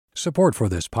Support for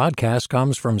this podcast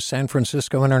comes from San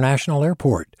Francisco International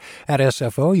Airport. At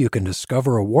SFO, you can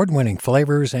discover award-winning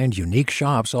flavors and unique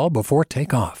shops all before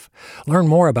takeoff. Learn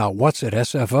more about what's at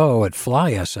SFO at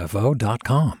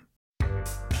flysfo.com.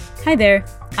 Hi there,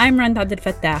 I'm Rand Abdel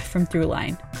Fattah from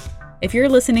Throughline. If you're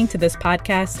listening to this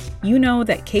podcast, you know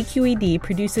that KQED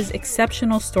produces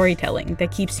exceptional storytelling that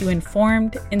keeps you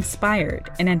informed, inspired,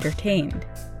 and entertained.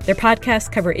 Their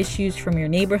podcasts cover issues from your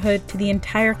neighborhood to the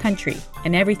entire country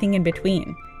and everything in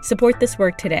between. Support this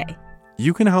work today.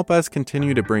 You can help us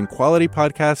continue to bring quality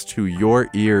podcasts to your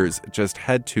ears. Just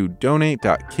head to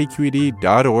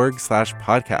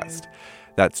donate.kqed.org/podcast.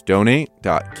 That's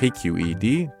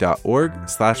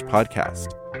donate.kqed.org/podcast.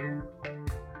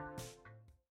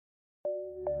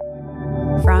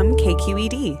 From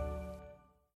KQED.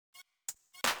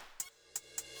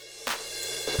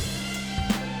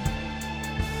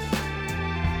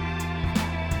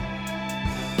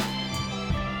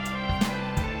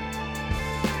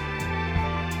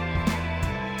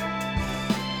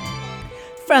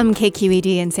 From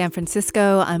KQED in San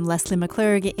Francisco, I'm Leslie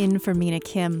McClurg in for Mina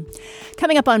Kim.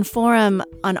 Coming up on Forum,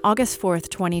 on August 4th,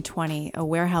 2020, a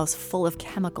warehouse full of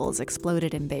chemicals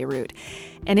exploded in Beirut,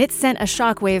 and it sent a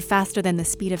shockwave faster than the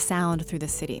speed of sound through the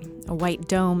city. A white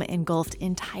dome engulfed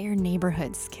entire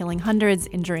neighborhoods, killing hundreds,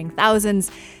 injuring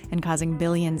thousands, and causing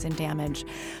billions in damage.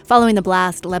 Following the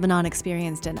blast, Lebanon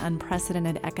experienced an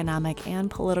unprecedented economic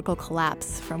and political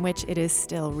collapse from which it is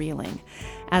still reeling.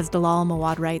 As Dalal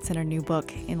Mawad writes in her new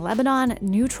book, in Lebanon,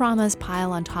 new traumas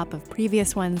pile on top of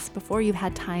previous ones before you've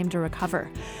had time to recover.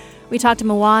 We talked to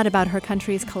Mawad about her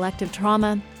country's collective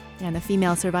trauma and the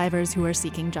female survivors who are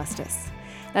seeking justice.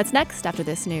 That's next after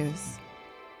this news.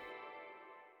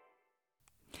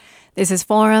 This is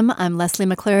Forum. I'm Leslie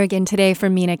McClurg, and today for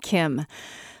Mina Kim.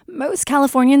 Most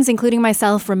Californians, including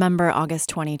myself, remember August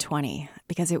 2020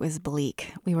 because it was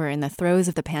bleak. We were in the throes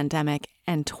of the pandemic,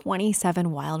 and 27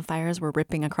 wildfires were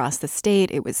ripping across the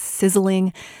state. It was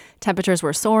sizzling. Temperatures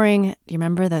were soaring. Do you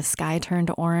remember the sky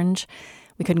turned orange?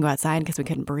 We couldn't go outside because we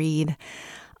couldn't breathe.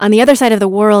 On the other side of the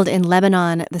world, in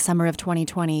Lebanon, the summer of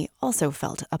 2020 also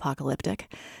felt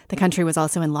apocalyptic. The country was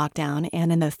also in lockdown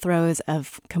and in the throes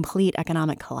of complete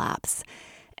economic collapse.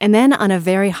 And then on a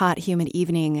very hot, humid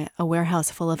evening, a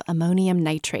warehouse full of ammonium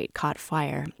nitrate caught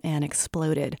fire and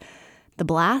exploded. The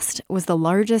blast was the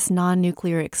largest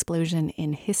non-nuclear explosion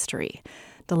in history.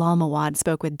 Dalal Mawad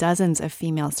spoke with dozens of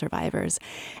female survivors,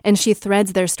 and she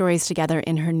threads their stories together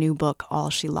in her new book,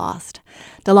 All She Lost.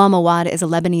 Dalal Mawad is a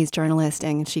Lebanese journalist,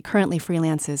 and she currently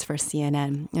freelances for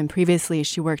CNN. And previously,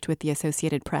 she worked with the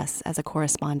Associated Press as a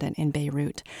correspondent in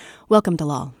Beirut. Welcome,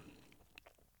 Dalal.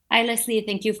 Hi, Leslie.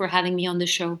 Thank you for having me on the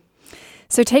show.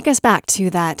 So take us back to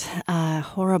that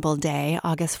horrible day,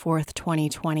 August 4th,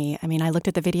 2020. I mean, I looked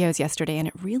at the videos yesterday, and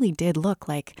it really did look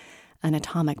like an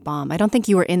atomic bomb. I don't think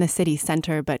you were in the city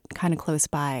center, but kind of close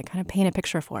by. Kind of paint a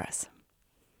picture for us.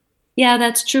 Yeah,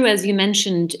 that's true. As you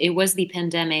mentioned, it was the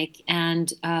pandemic,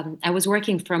 and I was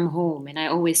working from home. And I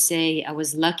always say I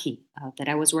was lucky that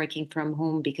I was working from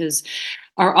home because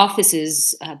our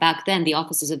offices back then, the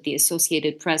offices of the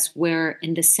Associated Press, were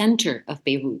in the center of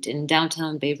Beirut, in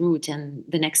downtown Beirut. And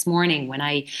the next morning, when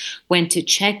I went to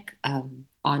check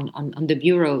on the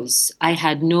bureaus, I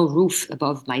had no roof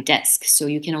above my desk. So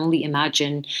you can only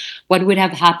imagine what would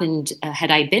have happened had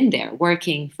I been there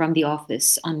working from the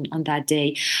office on that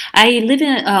day. I live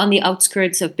on the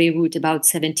outskirts of Beirut, about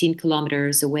 17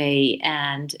 kilometers away.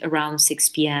 And around 6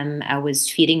 p.m., I was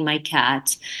feeding my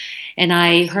cat. And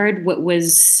I heard what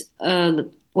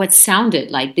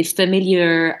sounded like the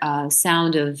familiar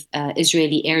sound of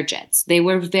Israeli air jets. They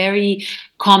were very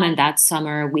common that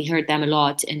summer. We heard them a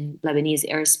lot in Lebanese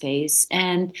airspace.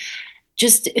 And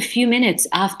just a few minutes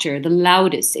after, the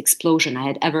loudest explosion I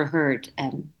had ever heard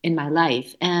in my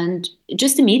life. And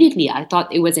just immediately, I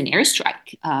thought it was an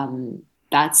airstrike.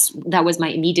 That was my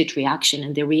immediate reaction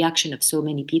and the reaction of so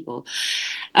many people.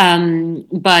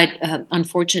 But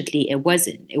unfortunately, it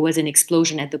wasn't. It was an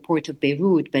explosion at the port of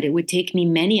Beirut, but it would take me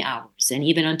many hours. And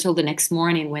even until the next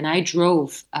morning when I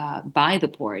drove by the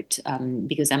port,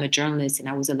 because I'm a journalist and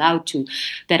I was allowed to,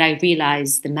 that I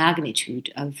realized the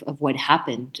magnitude of what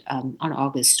happened on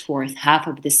August 4th. Half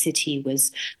of the city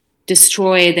was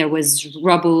destroyed. There was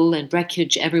rubble and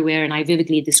wreckage everywhere. And I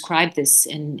vividly described this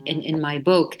in my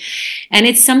book. And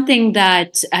it's something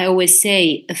that I always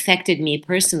say affected me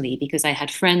personally because I had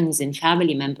friends and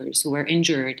family members who were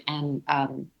injured and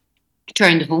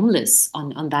turned homeless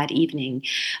on that evening.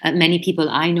 Many people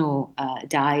I know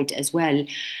died as well.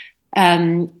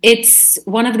 It's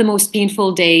one of the most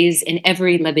painful days in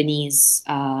every Lebanese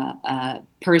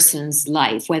person's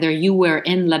life, whether you were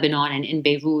in Lebanon and in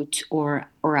Beirut or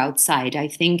outside. I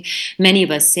think many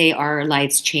of us say our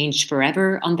lives changed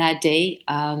forever on that day,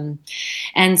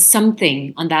 and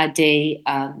something on that day.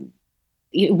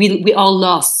 We all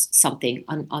lost something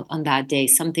on that day.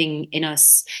 Something in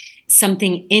us,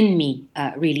 something in me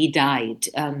really died.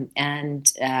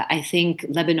 And I think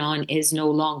Lebanon is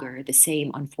no longer the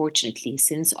same, unfortunately,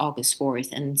 since August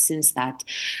 4th and since that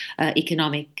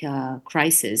economic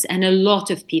crisis. And a lot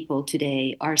of people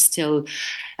today are still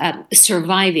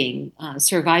surviving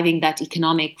that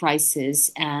economic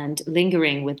crisis and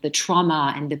lingering with the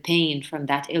trauma and the pain from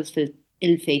that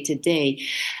ill-fated day,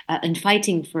 and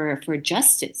fighting for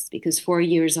justice, because 4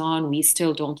 years on, we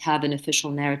still don't have an official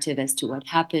narrative as to what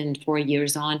happened. 4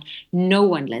 years on, no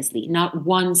one, Leslie, not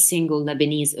one single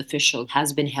Lebanese official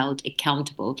has been held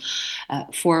accountable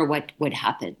for what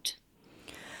happened.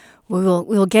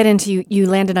 We'll get into you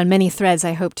landed on many threads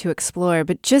I hope to explore,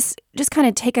 but just kind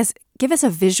of give us a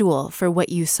visual for what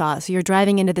you saw. So you're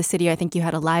driving into the city. I think you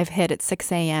had a live hit at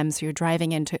 6 a.m. So you're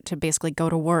driving in to basically go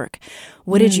to work.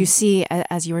 What did you see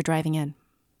as you were driving in?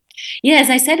 Yeah, as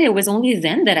I said, it was only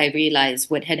then that I realized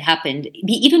what had happened,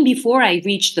 even before I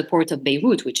reached the port of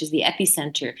Beirut, which is the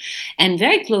epicenter, and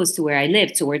very close to where I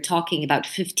lived. So we're talking about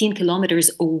 15 kilometers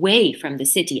away from the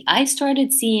city. I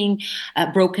started seeing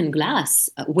broken glass,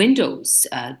 windows,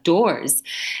 doors.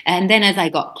 And then as I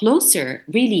got closer,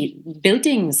 really,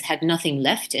 buildings had nothing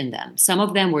left in them. Some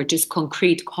of them were just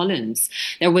concrete columns.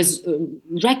 There was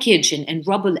wreckage and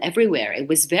rubble everywhere. It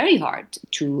was very hard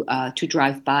to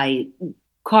drive by.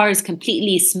 Cars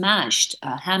completely smashed,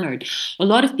 hammered. A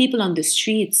lot of people on the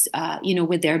streets,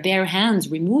 with their bare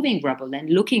hands removing rubble and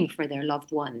looking for their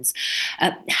loved ones.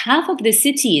 Half of the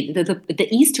city, the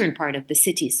eastern part of the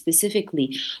city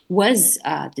specifically, was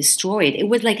destroyed. It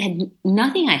was like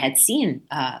nothing I had seen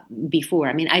before.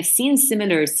 I mean, I've seen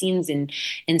similar scenes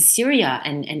in Syria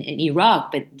and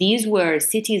Iraq, but these were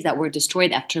cities that were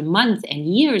destroyed after months and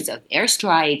years of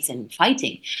airstrikes and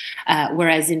fighting.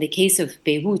 Whereas in the case of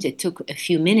Beirut, it took a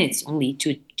few minutes only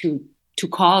to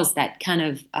cause that kind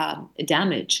of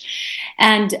damage,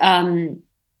 and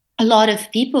a lot of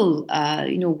people,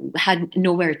 had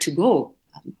nowhere to go.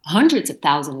 Hundreds of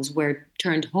thousands were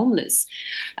turned homeless.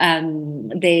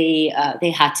 They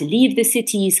had to leave the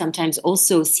city, sometimes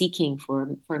also seeking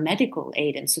for medical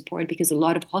aid and support, because a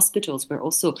lot of hospitals were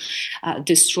also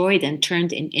destroyed and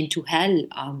turned into hell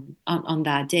on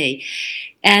that day.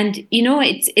 And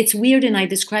it's weird, and I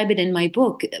describe it in my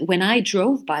book. When I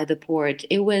drove by the port,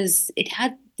 it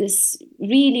had this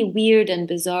really weird and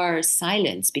bizarre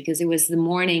silence, because it was the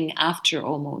morning after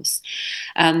almost.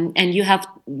 And you have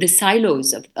the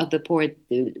silos of the port.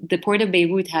 The port of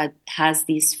Beirut has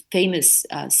these famous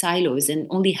silos, and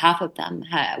only half of them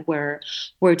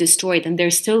were destroyed. And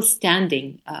they're still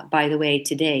standing, by the way,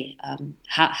 today.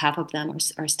 Half of them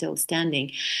are still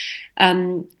standing.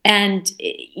 And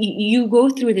you go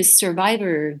through this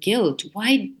survivor guilt.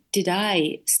 Why did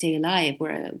I stay alive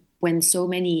when so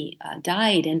many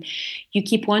died? And you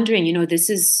keep wondering, this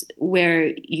is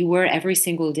where you were every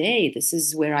single day. This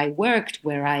is where I worked,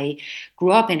 where I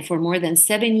grew up. And for more than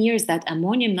 7 years, that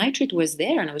ammonium nitrate was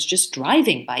there. And I was just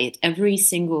driving by it every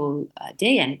single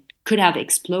day, and could have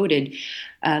exploded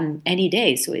any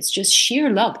day. So it's just sheer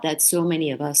luck that so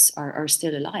many of us are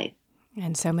still alive.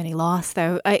 And so many lost,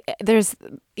 though.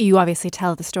 You obviously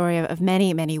tell the story of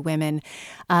many, many women.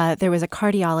 There was a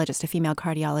female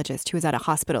cardiologist who was at a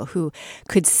hospital who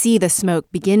could see the smoke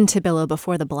begin to billow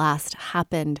before the blast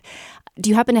happened. Do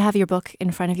you happen to have your book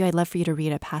in front of you? I'd love for you to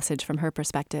read a passage from her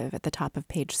perspective at the top of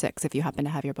page 6, if you happen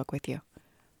to have your book with you.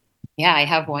 Yeah, I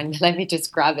have one. Let me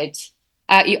just grab it.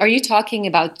 Are you talking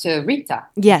about Rita?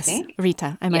 Yes,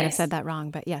 Rita. I might have said that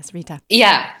wrong, but yes, Rita.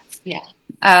 Yeah.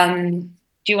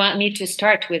 Do you want me to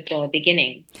start with the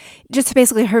beginning? Just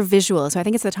basically her visual. So I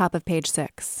think it's the top of page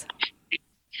 6.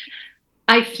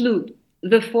 I flew.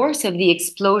 The force of the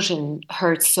explosion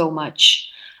hurt so much.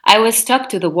 I was stuck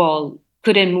to the wall,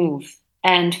 couldn't move,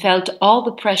 and felt all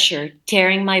the pressure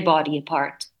tearing my body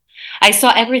apart. I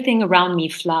saw everything around me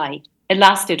fly. It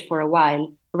lasted for a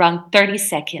while, around 30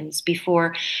 seconds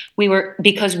because we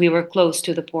were close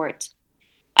to the port.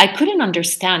 I couldn't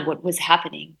understand what was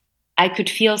happening. I could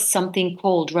feel something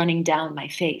cold running down my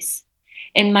face.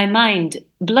 In my mind,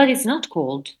 blood is not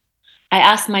cold. I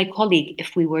asked my colleague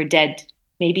if we were dead.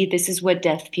 Maybe this is what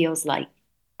death feels like.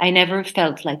 I never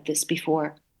felt like this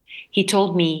before. He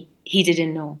told me he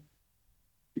didn't know.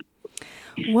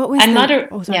 What was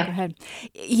go ahead.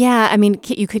 Yeah, I mean,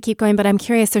 you could keep going, but I'm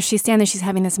curious. So she's standing there, she's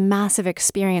having this massive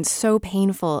experience, so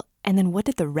painful. And then what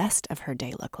did the rest of her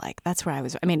day look like? That's where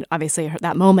obviously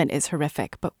that moment is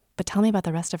horrific, but tell me about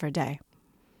the rest of her day.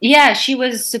 Yeah, she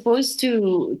was supposed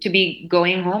to be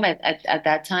going home at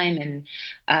that time, and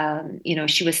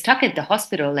she was stuck at the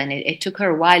hospital, and it took her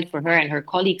a while for her and her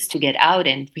colleagues to get out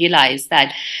and realize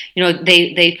that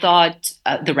they thought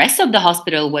the rest of the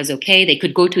hospital was okay. They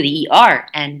could go to the ER,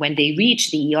 and when they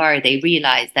reached the ER, they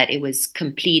realized that it was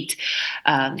complete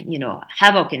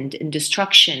havoc and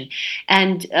destruction.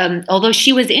 And although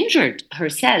she was injured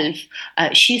herself,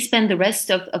 she spent the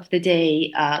rest of the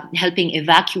day helping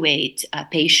evacuate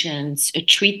patients,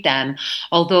 treat them,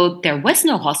 although there was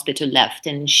no hospital left.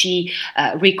 And she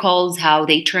recalls how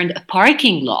they turned a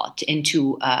parking lot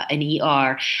into an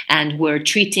ER and were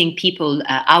treating people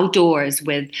outdoors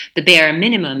with the bare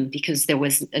minimum because there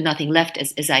was nothing left,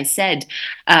 as I said.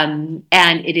 And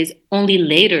it is only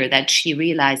later that she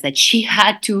realized that she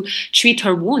had to treat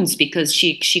her wounds because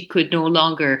she could no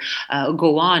longer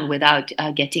go on without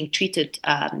getting treated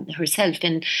herself.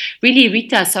 And really,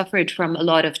 Rita suffered from a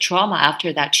lot of trauma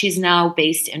after that. She's now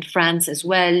based in France as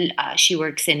well. She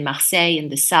works in Marseille in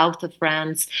the south of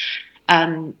France.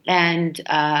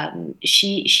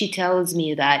 She tells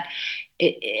me that,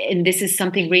 and this is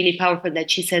something really powerful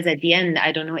that she says at the end.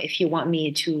 I don't know if you want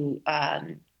me to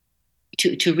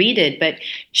read it, but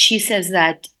she says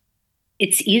that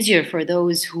it's easier for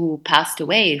those who passed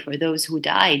away, for those who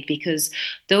died, because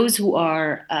those who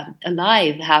are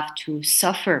alive have to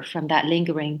suffer from that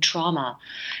lingering trauma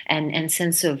and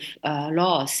sense of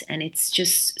loss. And it's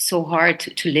just so hard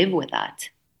to live with that.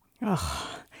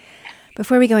 Oh.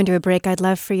 Before we go into a break, I'd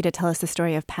love for you to tell us the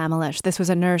story of Pamela. This was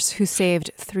a nurse who saved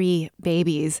 3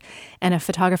 babies, and a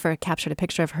photographer captured a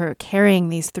picture of her carrying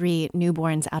these 3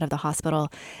 newborns out of the hospital,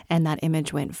 and that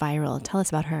image went viral. Tell us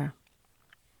about her.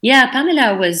 Yeah,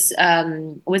 Pamela was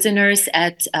a nurse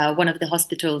at one of the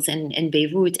hospitals in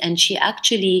Beirut, and she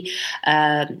actually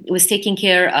was taking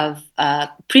care of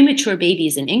premature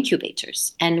babies in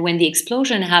incubators. And when the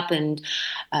explosion happened,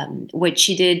 what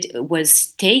she did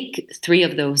was take 3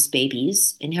 of those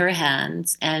babies in her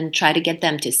hands and try to get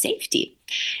them to safety.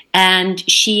 And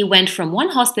she went from one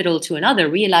hospital to another,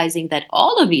 realizing that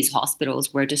all of these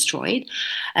hospitals were destroyed.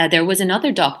 There was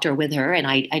another doctor with her, and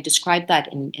I described that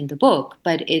in the book,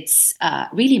 but it's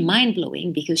really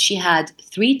mind-blowing because she had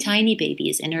 3 tiny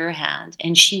babies in her hand,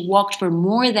 and she walked for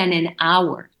more than an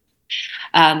hour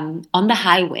on the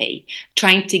highway,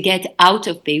 trying to get out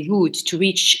of Beirut to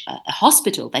reach a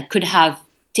hospital that could have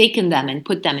taken them and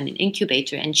put them in an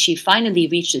incubator. And she finally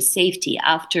reaches safety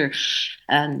after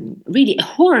really a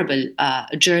horrible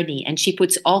journey. And she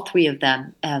puts all 3 of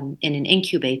them in an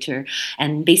incubator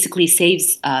and basically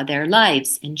saves their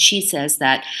lives. And she says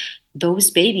that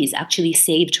those babies actually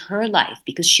saved her life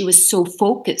because she was so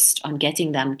focused on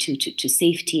getting them to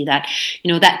safety that,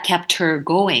 that kept her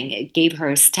going. It gave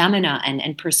her stamina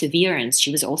and perseverance.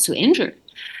 She was also injured.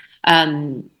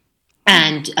 And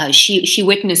she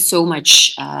witnessed so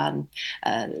much,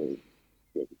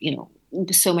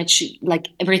 so much, like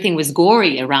everything was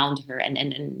gory around her,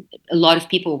 and a lot of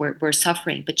people were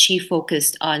suffering, but she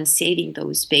focused on saving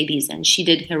those babies, and she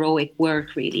did heroic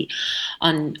work really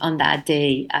on that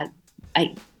day.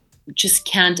 I just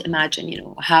can't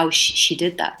imagine, how she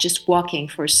did that, just walking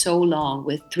for so long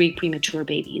with 3 premature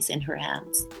babies in her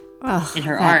hands, in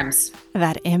her arms.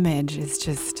 That image is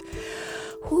just...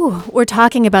 Whew. We're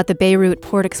talking about the Beirut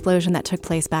port explosion that took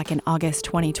place back in August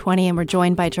 2020, and we're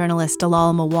joined by journalist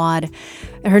Dalal Mawad.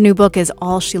 Her new book is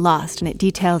All She Lost, and it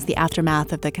details the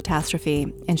aftermath of the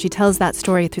catastrophe. And she tells that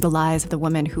story through the lives of the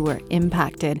women who were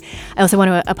impacted. I also want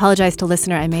to apologize to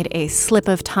listener. I made a slip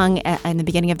of tongue in the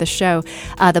beginning of the show.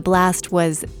 The blast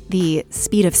was the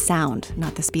speed of sound,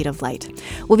 not the speed of light.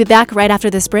 We'll be back right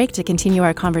after this break to continue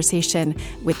our conversation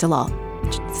with Dalal.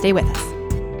 Stay with us.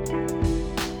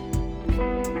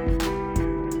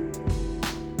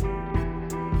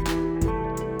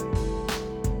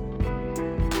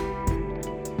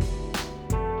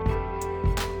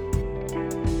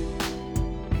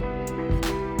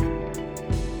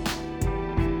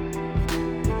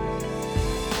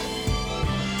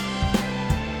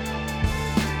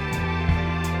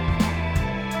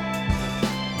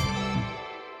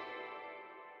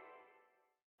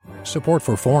 Support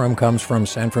for Forum comes from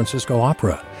San Francisco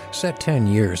Opera. Set 10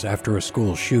 years after a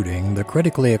school shooting, the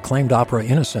critically acclaimed opera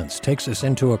Innocence takes us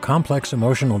into a complex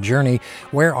emotional journey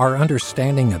where our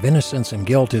understanding of innocence and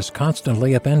guilt is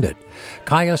constantly upended.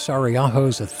 Kaya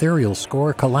Sariaho's ethereal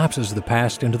score collapses the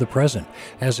past into the present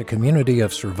as a community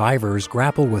of survivors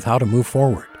grapple with how to move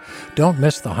forward. Don't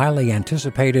miss the highly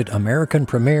anticipated American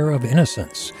premiere of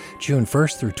Innocence, June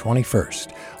 1st through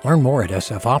 21st. Learn more at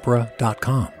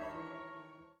sfopera.com.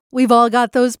 We've all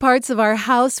got those parts of our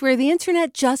house where the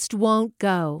internet just won't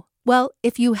go. Well,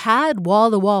 if you had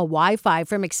wall-to-wall Wi-Fi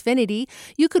from Xfinity,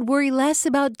 you could worry less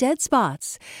about dead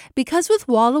spots. Because with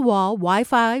wall-to-wall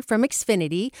Wi-Fi from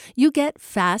Xfinity, you get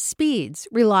fast speeds,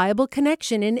 reliable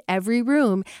connection in every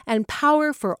room, and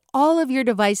power for all of your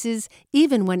devices,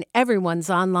 even when everyone's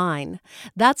online.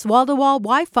 That's wall-to-wall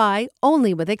Wi-Fi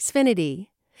only with Xfinity.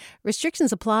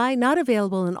 Restrictions apply, not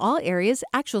available in all areas.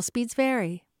 Actual speeds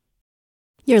vary.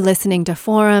 You're listening to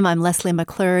Forum. I'm Leslie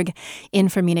McClurg, in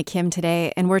for Mina Kim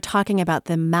today, and we're talking about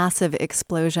the massive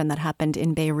explosion that happened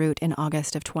in Beirut in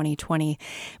August of 2020.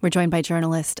 We're joined by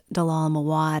journalist Dalal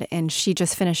Mawad, and she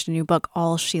just finished a new book,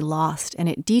 All She Lost, and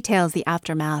it details the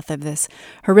aftermath of this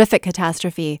horrific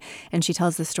catastrophe, and she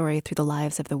tells the story through the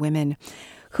lives of the women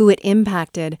who it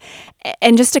impacted.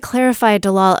 And just to clarify,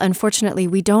 Dalal, unfortunately,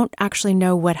 we don't actually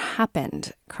know what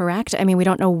happened, correct? I mean, we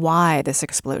don't know why this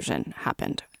explosion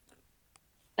happened.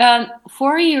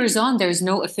 4 years on, there's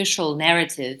no official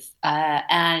narrative.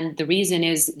 And the reason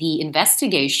is the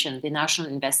investigation, the national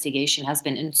investigation, has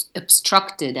been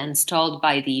obstructed and stalled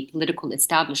by the political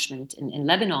establishment in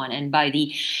Lebanon and by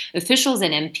the officials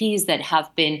and MPs that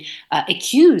have been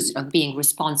accused of being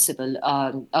responsible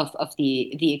of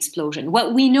the explosion.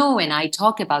 What we know, and I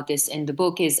talk about this in the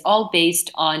book, is all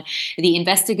based on the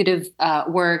investigative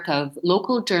work of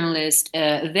local journalists,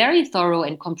 a very thorough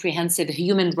and comprehensive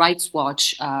Human Rights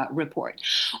Watch report.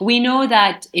 We know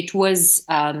that it was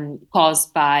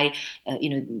caused by,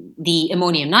 the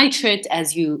ammonium nitrate.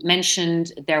 As you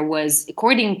mentioned, there was,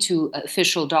 according to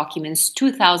official documents,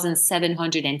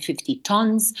 2,750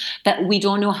 tons, but we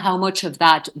don't know how much of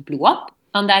that blew up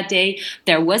on that day.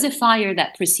 There was a fire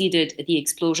that preceded the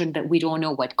explosion, but we don't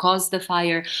know what caused the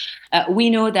fire. We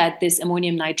know that this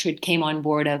ammonium nitrate came on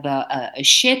board of a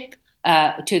ship.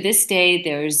 To this day,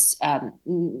 there's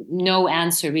no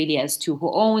answer really as to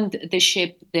who owned the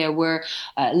ship. There were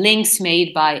links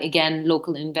made by, again,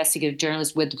 local investigative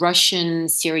journalists with Russian,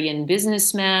 Syrian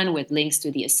businessmen, with links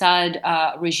to the Assad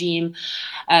regime.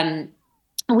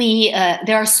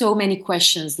 There are so many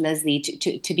questions, Leslie,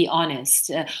 to be honest.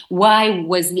 Why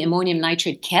was the ammonium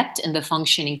nitrate kept in the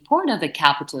functioning port of the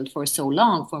capital for so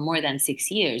long, for more than 6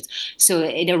 years? So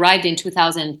it arrived in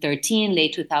 2013,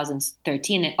 late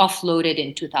 2013, and offloaded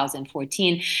in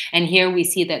 2014. And here we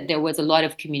see that there was a lot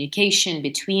of communication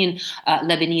between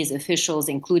Lebanese officials,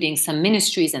 including some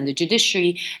ministries and the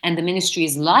judiciary, and the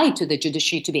ministries lied to the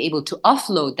judiciary to be able to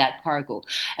offload that cargo.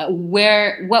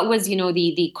 What was,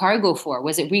 the cargo for?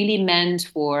 Was it really meant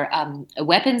for a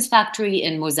weapons factory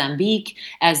in Mozambique,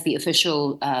 as the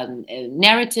official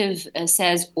narrative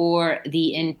says, or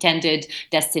the intended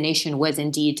destination was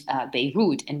indeed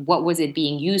Beirut? And what was it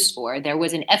being used for? There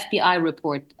was an FBI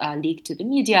report leaked to the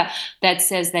media that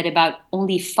says that about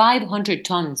only 500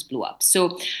 tons blew up.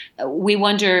 So we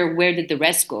wonder, where did the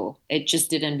rest go? It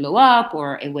just didn't blow up,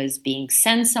 or it was being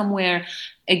sent somewhere.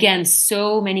 Again,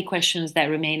 so many questions that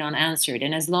remain unanswered.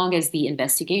 And as long as the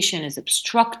investigation is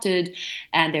obstructed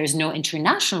and there's no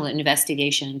international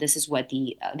investigation, this is what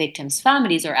the victims'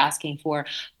 families are asking for,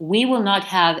 we will not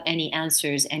have any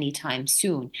answers anytime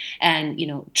soon. And,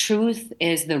 truth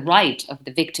is the right of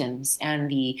the victims and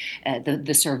the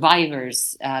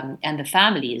survivors and the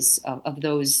families of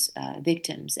those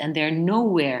victims. And they're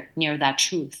nowhere near that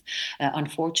truth,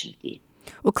 unfortunately.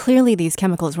 Well, clearly these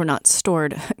chemicals were not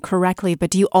stored correctly,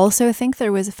 but do you also think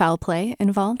there was foul play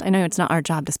involved? I know it's not our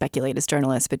job to speculate as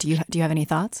journalists, but do you have any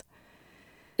thoughts?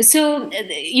 So,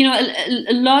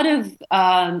 a lot of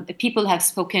people have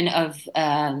spoken of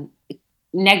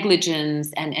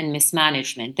negligence and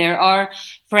mismanagement. There are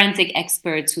forensic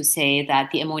experts who say that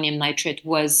the ammonium nitrate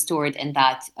was stored in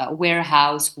that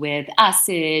warehouse with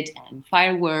acid and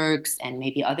fireworks and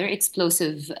maybe other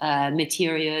explosive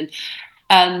material.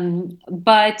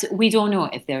 But we don't know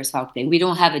if there's foul play. We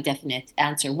don't have a definite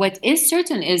answer. What is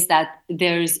certain is that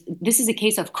this is a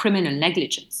case of criminal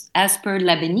negligence. As per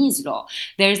Lebanese law,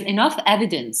 there's enough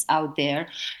evidence out there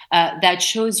that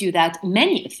shows you that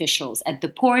many officials at the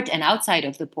port and outside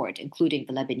of the port, including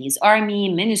the Lebanese army,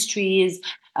 ministries,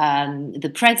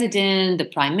 the president, the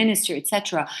prime minister,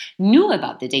 etc., knew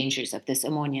about the dangers of this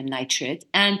ammonium nitrate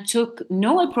and took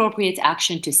no appropriate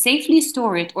action to safely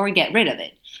store it or get rid of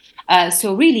it.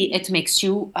 So really, it makes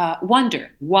you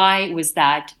wonder, why was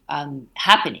that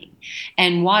happening?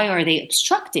 And why are they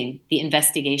obstructing the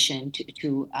investigation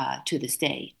to this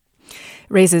day?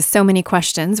 Raises so many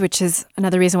questions, which is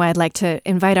another reason why I'd like to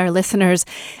invite our listeners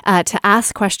to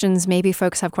ask questions. Maybe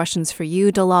folks have questions for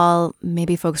you, Dalal.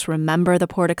 Maybe folks remember the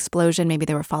port explosion. Maybe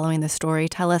they were following the story.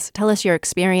 Tell us your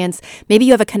experience. Maybe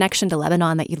you have a connection to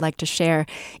Lebanon that you'd like to share.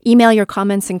 Email your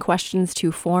comments and questions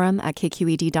to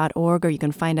forum@kqed.org, or you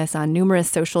can find us on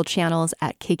numerous social channels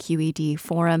at KQED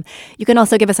Forum. You can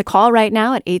also give us a call right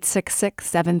now at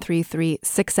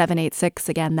 866-733-6786.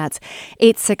 Again, that's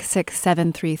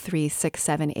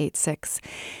 866-733-6786.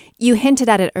 You hinted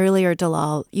at it earlier,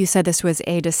 Dalal. You said this was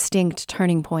a distinct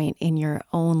turning point in your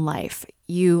own life.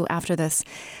 You, after this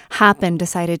happened,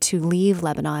 decided to leave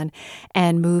Lebanon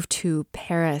and move to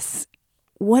Paris.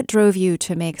 What drove you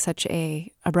to make such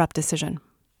a abrupt decision?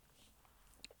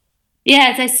 Yeah,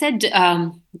 as I said,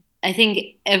 I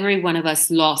think every one of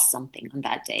us lost something on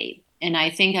that day. And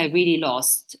I think I really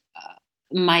lost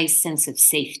my sense of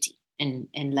safety in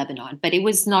Lebanon. But it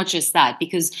was not just that,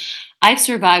 because I've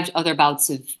survived other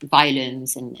bouts of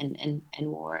violence and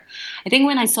war. I think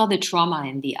when I saw the trauma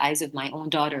in the eyes of my own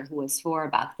daughter, who was 4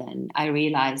 back then, I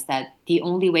realized that the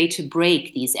only way to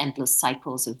break these endless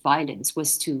cycles of violence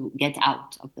was to get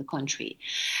out of the country.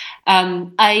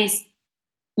 I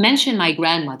mention my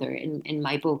grandmother in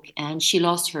my book, and she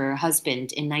lost her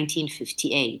husband in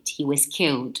 1958. He was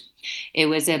killed. It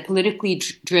was a politically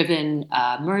driven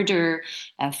murder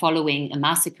following a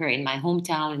massacre in my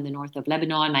hometown in the north of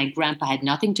Lebanon. My grandpa had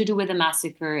nothing to do with the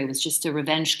massacre. It was just a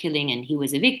revenge killing, and he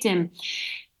was a victim.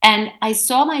 And I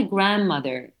saw my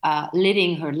grandmother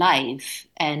living her life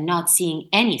and not seeing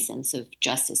any sense of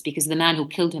justice, because the man who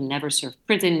killed him never served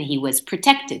prison. He was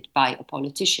protected by a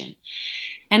politician.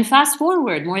 And fast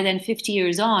forward more than 50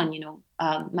 years on,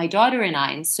 my daughter and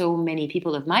I, and so many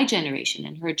people of my generation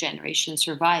and her generation,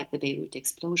 survived the Beirut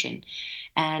explosion.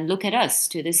 And look at us.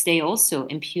 To this day also,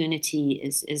 impunity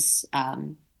is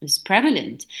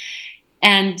prevalent.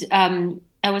 And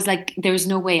I was like, there's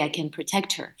no way I can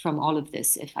protect her from all of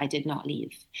this if I did not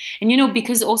leave. And,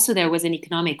 because also there was an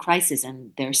economic crisis,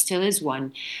 and there still is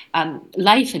one,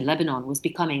 life in Lebanon was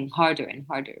becoming harder and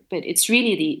harder. But it's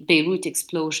really the Beirut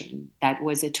explosion that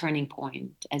was a turning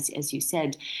point, as you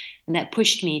said, and that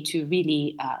pushed me to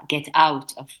really get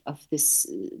out of this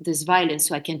violence,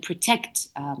 so I can protect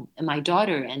my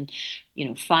daughter and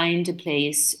find a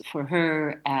place for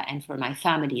her and for my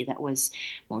family that was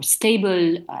more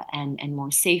stable and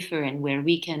more safer, and where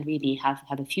we can really have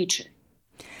a future.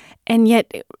 And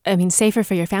yet, safer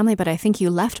for your family, but I think you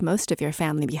left most of your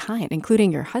family behind,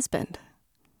 including your husband.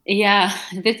 Yeah,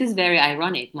 this is very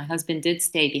ironic. My husband did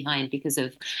stay behind because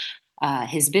of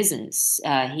his business.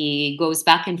 He goes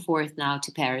back and forth now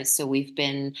to Paris, so we've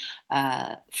been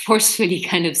forcefully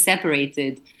kind of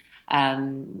separated.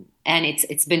 And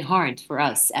it's been hard for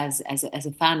us as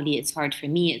a family. It's hard for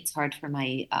me. It's hard for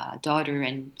my daughter,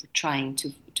 and trying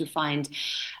to find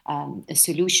a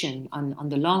solution on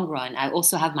the long run. I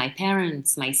also have my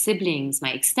parents, my siblings,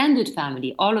 my extended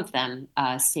family. All of them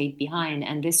stayed behind,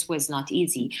 and this was not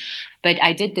easy. But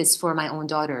I did this for my own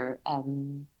daughter.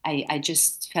 I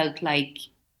just felt like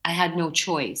I had no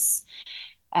choice.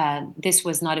 This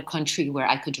was not a country where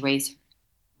I could raise her.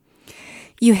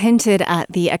 You hinted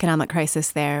at the economic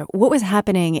crisis there. What was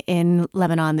happening in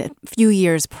Lebanon a few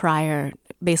years prior,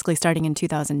 basically starting in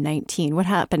 2019? What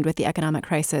happened with the economic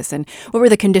crisis, and what were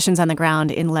the conditions on the ground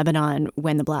in Lebanon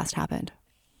when the blast happened?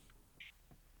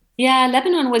 Yeah,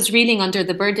 Lebanon was reeling under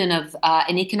the burden of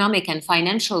an economic and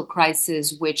financial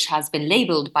crisis, which has been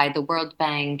labeled by the World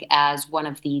Bank as one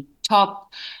of the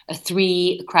top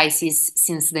 3 crises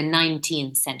since the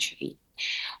 19th century.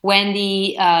 When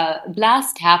the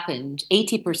blast happened,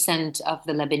 80% of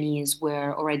the Lebanese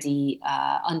were already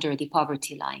under the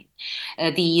poverty line.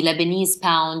 The Lebanese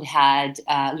pound had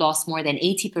lost more than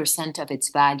 80% of its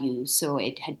value, so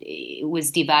it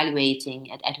was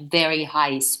devaluating at very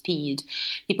high speed.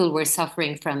 People were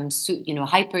suffering from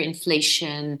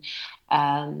hyperinflation.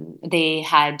 They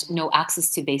had no access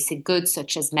to basic goods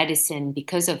such as medicine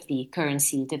because of the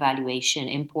currency devaluation.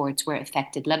 Imports were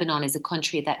affected. Lebanon is a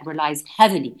country that relies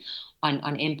heavily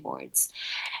on imports.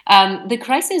 The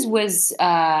crisis was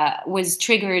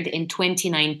triggered in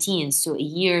 2019, so a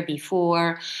year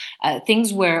before.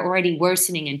 Things were already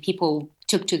worsening, and people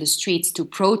took to the streets to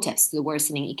protest the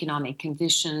worsening economic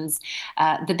conditions.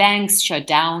 The banks shut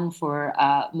down for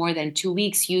more than 2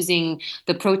 weeks, using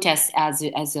the protests as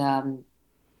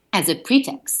a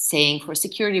pretext, saying for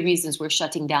security reasons we're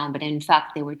shutting down, but in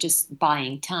fact they were just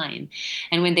buying time.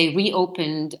 And when they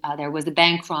reopened, there was a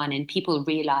bank run, and people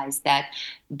realized that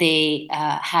they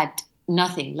had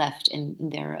nothing left in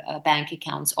their bank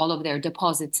accounts. All of their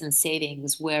deposits and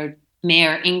savings were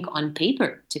mere ink on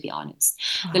paper, to be honest.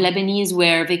 The Lebanese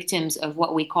were victims of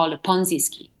what we call a Ponzi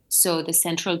scheme. So the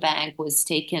central bank was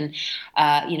taking,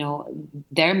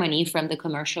 their money from the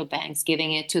commercial banks,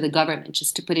 giving it to the government.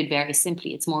 Just to put it very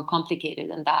simply, it's more complicated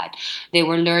than that. They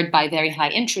were lured by very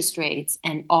high interest rates,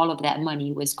 and all of that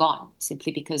money was gone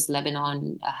simply because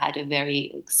Lebanon had a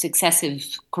very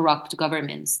successive corrupt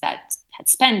governments that had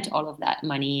spent all of that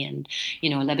money, and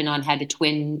Lebanon had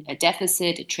a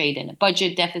deficit, a trade and a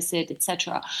budget deficit,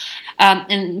 etc.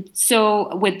 And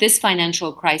so with this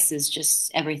financial crisis, just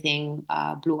everything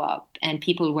blew up, and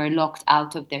people were locked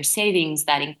out of their savings.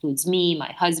 That includes me,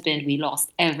 my husband. We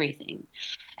lost everything,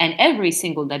 and every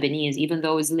single Lebanese, even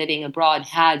those living abroad,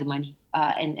 had money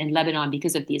in Lebanon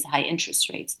because of these high interest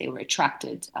rates. They were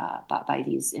attracted by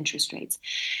these interest rates,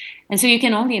 and so you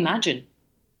can only imagine.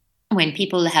 When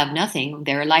people have nothing,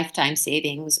 their lifetime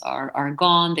savings are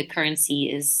gone, the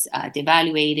currency is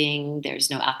devaluating, there's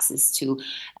no access to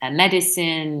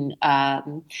medicine.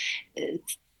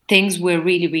 Things were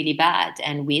really, really bad.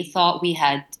 And we thought we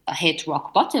had hit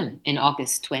rock bottom in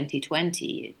August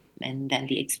 2020. And then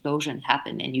the explosion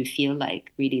happened, and you feel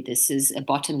like really this is a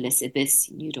bottomless abyss.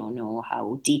 You don't know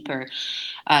how deeper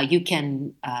you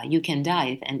can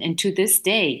dive. And to this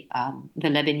day, the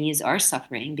Lebanese are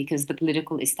suffering because the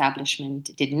political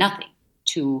establishment did nothing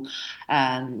to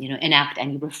enact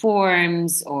any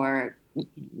reforms or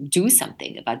do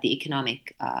something about the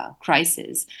economic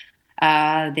crisis.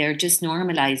 They're just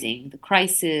normalizing the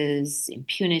crisis,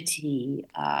 impunity.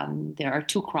 There are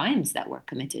two crimes that were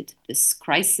committed. This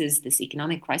crisis, this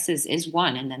economic crisis, is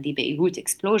one, and then the Beirut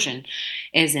explosion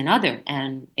is another.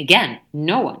 And again,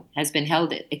 no one has been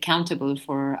held accountable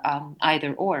for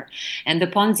either or. And the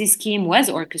Ponzi scheme was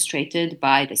orchestrated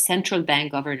by the central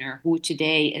bank governor, who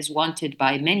today is wanted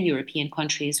by many European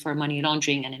countries for money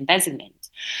laundering and embezzlement.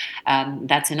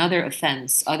 That's another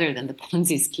offense other than the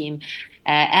Ponzi scheme.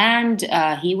 And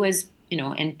he was,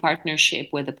 in partnership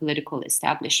with the political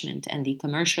establishment and the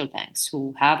commercial banks,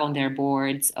 who have on their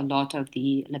boards a lot of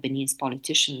the Lebanese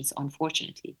politicians,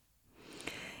 unfortunately.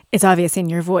 It's obvious in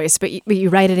your voice, but you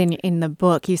write it in the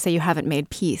book. You say you haven't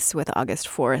made peace with August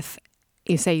 4th.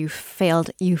 You say you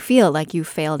failed. You feel like you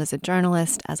failed as a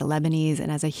journalist, as a Lebanese,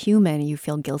 and as a human. You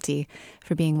feel guilty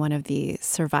for being one of the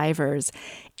survivors.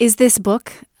 Is this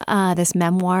book, this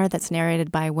memoir that's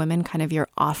narrated by women, kind of your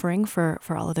offering for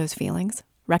all of those feelings,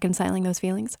 reconciling those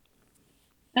feelings?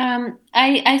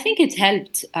 I think it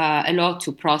helped a lot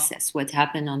to process what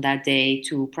happened on that day,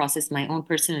 to process my own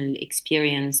personal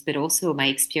experience, but also my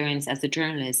experience as a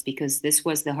journalist, because this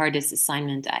was the hardest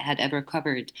assignment I had ever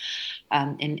covered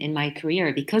in my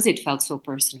career, because it felt so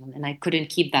personal, and I couldn't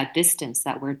keep that distance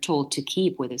that we're told to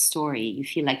keep with a story. You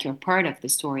feel like you're part of the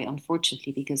story,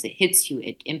 unfortunately, because it hits you,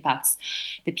 it impacts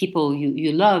the people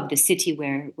you love, the city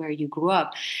where you grew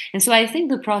up. And so I think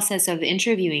the process of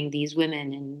interviewing these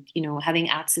women and, having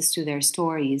access to their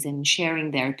stories and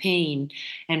sharing their pain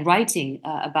and writing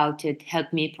about it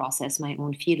helped me process my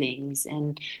own feelings.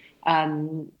 And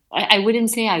I wouldn't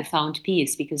say I found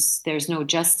peace, because there's no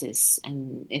justice.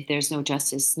 And if there's no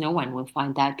justice, no one will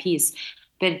find that peace.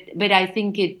 But I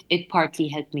think it partly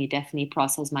helped me definitely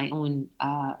process my own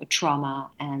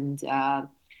trauma and,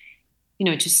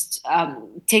 just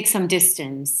take some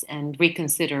distance and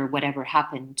reconsider whatever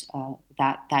happened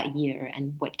that year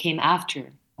and what came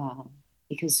after.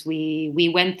 Because we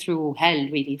went through hell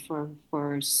really for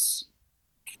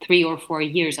 3 or 4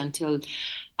 years until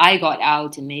I got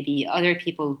out, and maybe other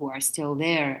people who are still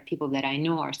there, people that I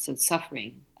know, are still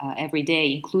suffering every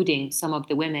day, including some of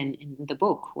the women in the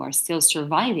book who are still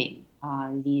surviving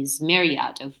these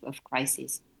myriad of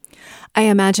crises. I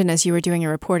imagine as you were doing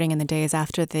your reporting in the days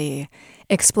after the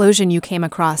explosion, you came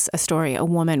across a story, a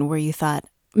woman where you thought,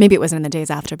 maybe it wasn't in the days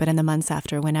after, but in the months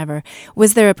after, whenever.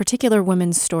 Was there a particular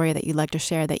woman's story that you'd like to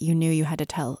share that you knew you had to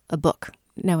tell a book,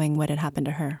 knowing what had happened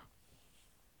to her?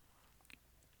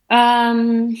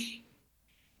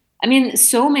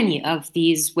 So many of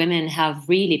these women have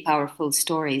really powerful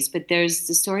stories, but there's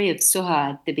the story of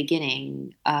Suha at the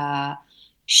beginning.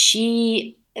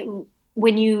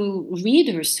 When you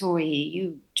read her story,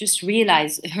 you just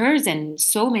realize, hers and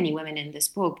so many women in this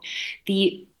book,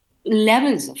 the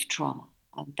levels of trauma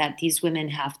that these women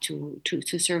have to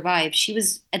survive. She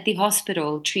was at the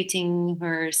hospital treating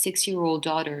her 6-year-old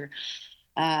daughter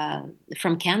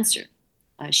from cancer.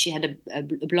 She had a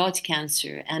blood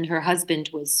cancer, and her husband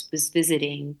was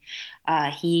visiting.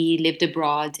 He lived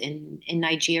abroad in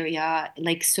Nigeria,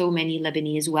 like so many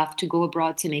Lebanese who have to go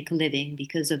abroad to make a living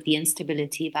because of the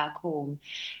instability back home.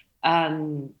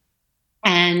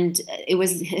 And it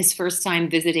was his first time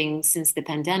visiting since the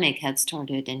pandemic had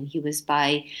started. And he was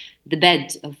by the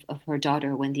bed of her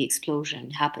daughter when the explosion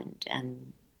happened.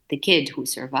 And the kid who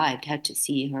survived had to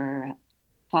see her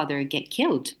father get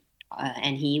killed.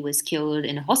 And he was killed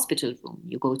in a hospital room.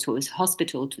 You go to a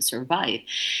hospital to survive.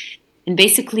 And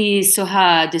basically,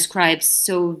 Soha describes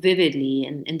so vividly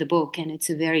in the book, and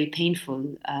it's a very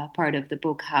painful part of the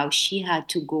book, how she had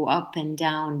to go up and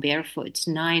down barefoot,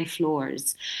 9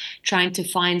 floors, trying to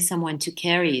find someone to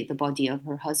carry the body of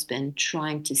her husband,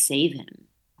 trying to save him.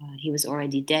 He was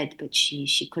already dead, but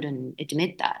she couldn't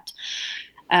admit that.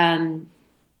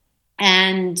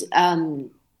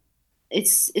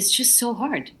 It's just so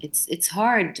hard. It's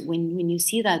hard when you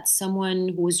see that someone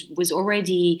who was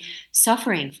already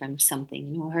suffering from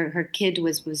something. You know, her kid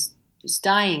was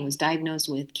dying, was diagnosed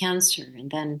with cancer,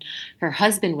 and then her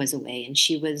husband was away, and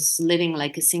she was living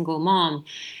like a single mom.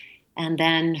 And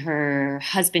then her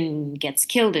husband gets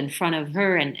killed in front of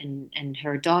her and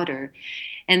her daughter.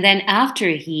 And then after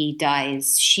he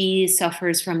dies, she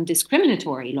suffers from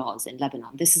discriminatory laws in Lebanon.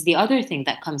 This is the other thing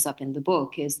that comes up in the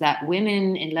book, is that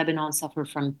women in Lebanon suffer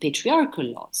from patriarchal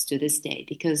laws to this day,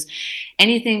 because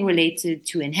anything related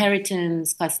to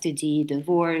inheritance, custody,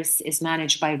 divorce is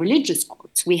managed by religious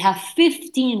courts. We have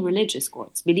 15 religious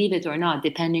courts, believe it or not,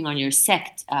 depending on your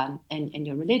sect and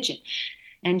your religion.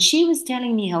 And she was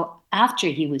telling me how after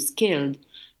he was killed,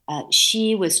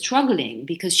 she was struggling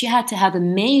because she had to have a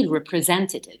male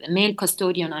representative, a male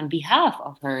custodian on behalf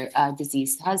of her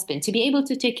deceased husband to be able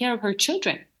to take care of her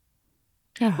children.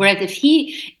 Yeah. Whereas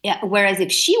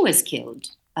if she was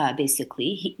killed,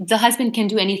 the husband can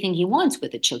do anything he wants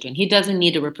with the children. He doesn't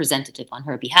need a representative on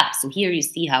her behalf. So here you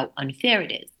see how unfair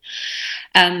it is.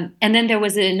 And then there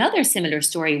was another similar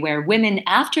story where women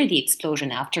after the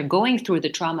explosion, after going through the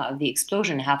trauma of the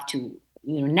explosion, have to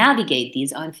navigate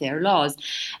these unfair laws.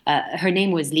 Her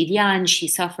name was Liliane. She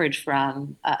suffered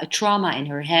from a trauma in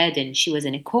her head, and she was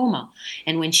in a coma.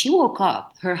 And when she woke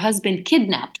up, her husband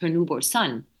kidnapped her newborn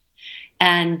son.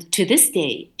 And to this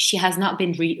day, she has not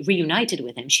been reunited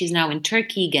with him. She's now in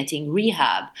Turkey getting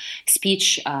rehab,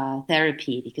 speech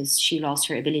therapy, because she lost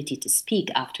her ability to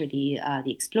speak after the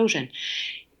explosion.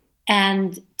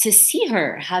 And to see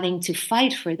her having to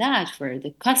fight for that, for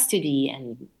the custody,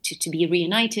 and to be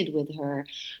reunited with her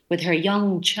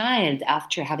young child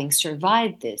after having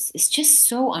survived this, is just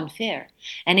so unfair.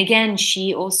 And again,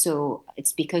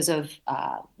 it's because of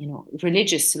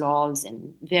religious laws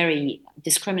and very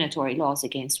discriminatory laws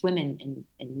against women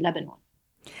in Lebanon.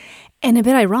 And a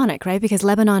bit ironic, right? Because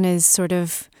Lebanon is sort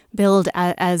of billed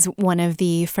as one of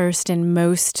the first and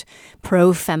most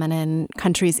pro-feminine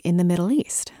countries in the Middle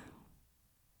East.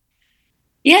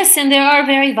 Yes, and there are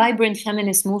very vibrant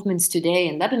feminist movements today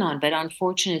in Lebanon, but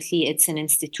unfortunately it's an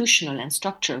institutional and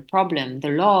structural problem. The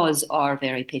laws are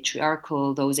very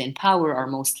patriarchal. Those in power are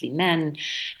mostly men.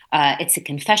 It's a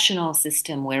confessional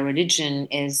system where religion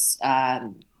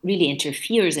really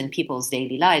interferes in people's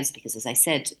daily lives because, as I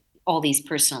said, all these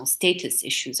personal status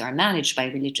issues are managed by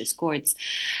religious courts.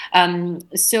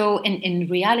 So in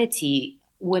reality,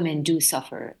 women do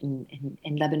suffer in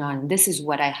Lebanon. This is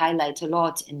what I highlight a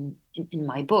lot in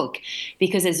my book,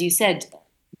 because as you said,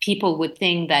 people would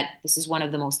think that this is one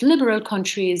of the most liberal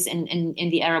countries in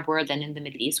the Arab world and in the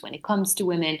Middle East when it comes to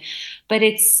women, but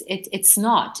it's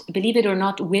not. Believe it or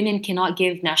not, women cannot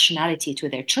give nationality to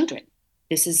their children.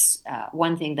 This is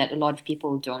one thing that a lot of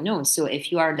people don't know. So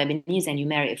if you are Lebanese and you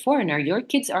marry a foreigner, your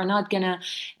kids are not going to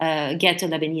get a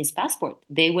Lebanese passport.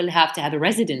 They will have to have a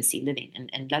residency living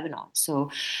in Lebanon.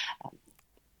 So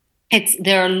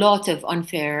there are a lot of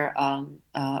unfair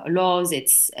laws.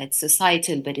 It's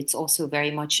societal, but it's also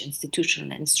very much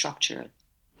institutional and structural.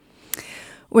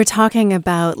 We're talking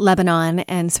about Lebanon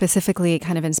and specifically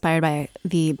kind of inspired by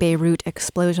the Beirut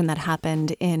explosion that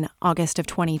happened in August of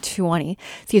 2020,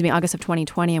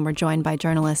 and we're joined by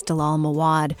journalist Dalal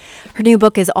Mawad. Her new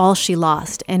book is All She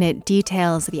Lost, and it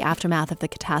details the aftermath of the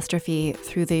catastrophe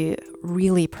through the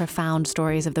really profound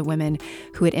stories of the women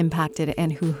who it impacted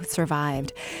and who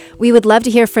survived. We would love to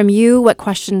hear from you. What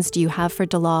questions do you have for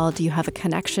Dalal? Do you have a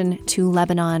connection to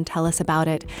Lebanon? Tell us about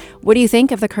it. What do you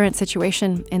think of the current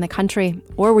situation in the country?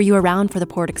 Or were you around for the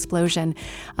port explosion?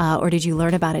 Or did you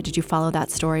learn about it? Did you follow that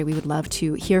story? We would love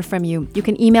to hear from you. You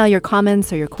can email your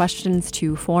comments or your questions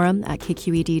to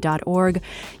forum@kqed.org.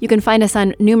 You can find us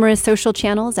on numerous social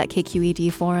channels at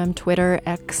KQED Forum, Twitter,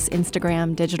 X,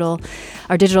 Instagram, digital.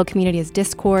 Our digital community is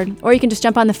Discord. Or you can just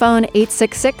jump on the phone,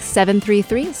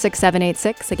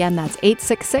 866-733-6786. Again, that's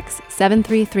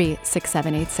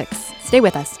 866-733-6786. Stay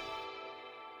with us.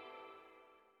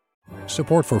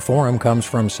 Support for Forum comes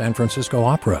from San Francisco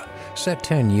Opera. Set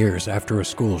 10 years after a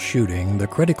school shooting, the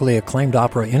critically acclaimed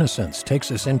opera Innocence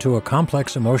takes us into a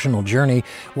complex emotional journey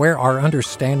where our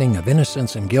understanding of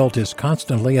innocence and guilt is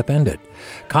constantly upended.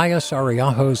 Kaya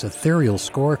Sariaho's ethereal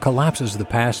score collapses the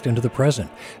past into the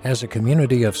present as a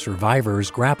community of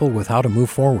survivors grapple with how to move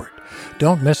forward.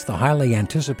 Don't miss the highly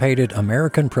anticipated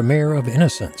American premiere of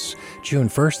Innocence, June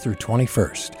 1st through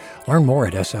 21st. Learn more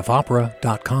at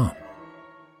sfopera.com.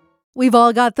 We've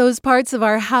all got those parts of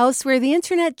our house where the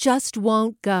internet just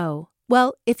won't go.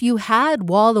 Well, if you had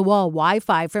wall-to-wall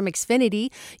Wi-Fi from Xfinity,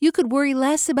 you could worry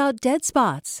less about dead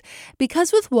spots.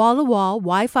 Because with wall-to-wall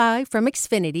Wi-Fi from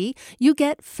Xfinity, you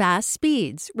get fast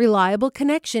speeds, reliable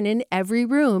connection in every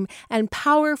room, and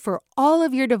power for all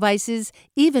of your devices,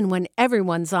 even when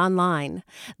everyone's online.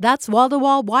 That's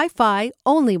wall-to-wall Wi-Fi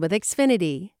only with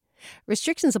Xfinity.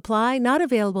 Restrictions apply, not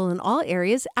available in all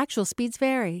areas. Actual speeds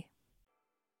vary.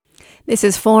 This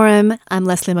is Forum. I'm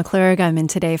Leslie McClurg. I'm in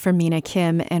today for Mina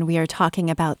Kim, and we are talking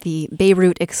about the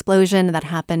Beirut explosion that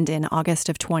happened in August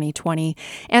of 2020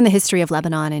 and the history of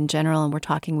Lebanon in general. And we're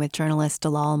talking with journalist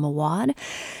Dalal Mawad.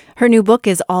 Her new book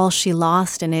is All She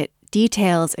Lost, and it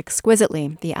details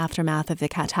exquisitely the aftermath of the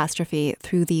catastrophe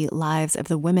through the lives of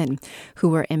the women who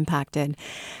were impacted.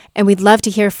 And we'd love to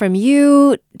hear from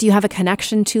you. Do you have a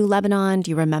connection to Lebanon?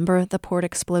 Do you remember the port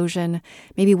explosion?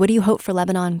 Maybe what do you hope for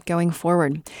Lebanon going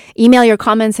forward? Email your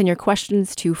comments and your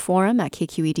questions to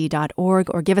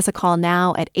forum@kqed.org or give us a call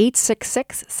now at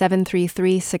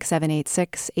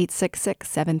 866-733-6786,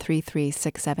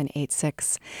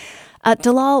 866-733-6786.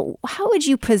 Dalal, how would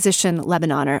you position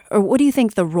Lebanon, or what do you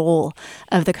think the role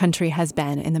of the country has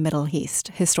been in the Middle East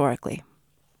historically?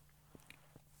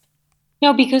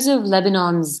 Because of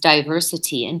Lebanon's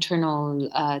diversity, internal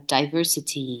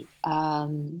diversity,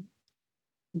 the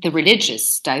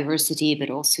religious diversity, but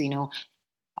also,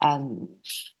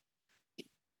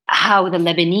 how the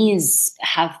Lebanese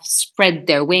have spread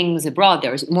their wings abroad.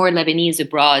 There's more Lebanese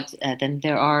abroad than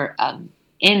there are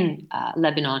in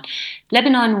Lebanon.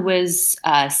 Lebanon was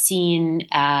seen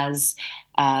as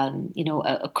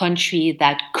a country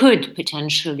that could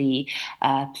potentially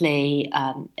play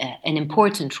an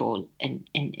important role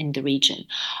in the region,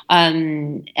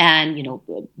 and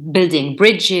building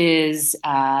bridges,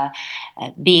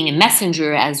 being a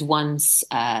messenger, as once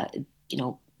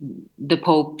the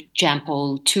Pope John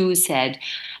Paul II said.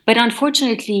 But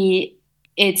unfortunately,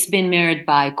 it's been marred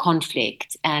by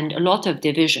conflict and a lot of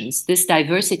divisions. This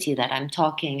diversity that I'm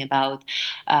talking about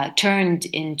turned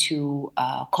into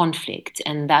conflict.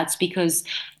 And that's because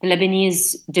the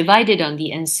Lebanese, divided on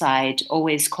the inside,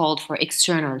 always called for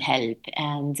external help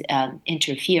and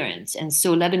interference. And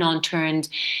so Lebanon turned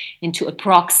into a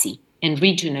proxy in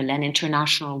regional and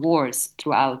international wars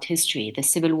throughout history. The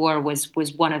Civil War was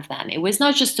one of them. It was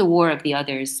not just a war of the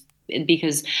others,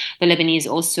 because the Lebanese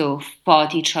also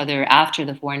fought each other after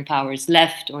the foreign powers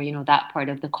left, or that part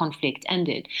of the conflict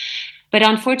ended. But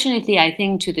unfortunately, I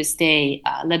think to this day,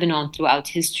 Lebanon throughout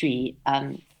history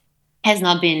has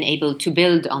not been able to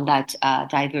build on that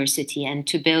diversity and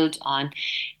to build on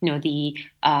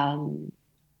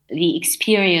the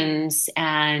experience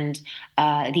and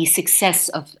the success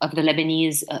of the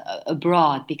Lebanese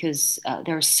abroad, because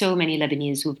there are so many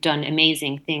Lebanese who've done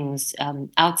amazing things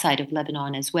outside of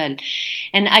Lebanon as well.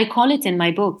 And I call it in my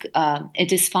book a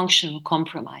dysfunctional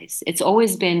compromise. It's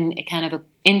always been a kind of an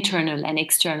internal and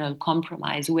external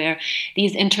compromise, where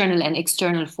these internal and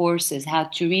external forces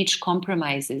had to reach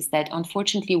compromises that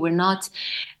unfortunately were not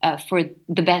for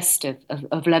the best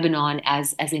of Lebanon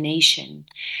as a nation.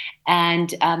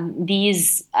 And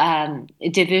these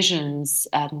divisions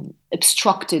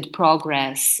obstructed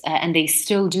progress, and they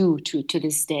still do to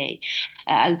this day.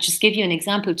 I'll just give you an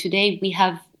example. Today, we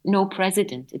have no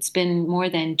president. It's been more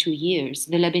than 2 years.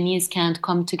 The Lebanese can't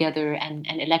come together and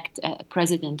elect a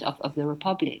president of the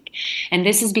republic. And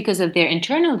this is because of their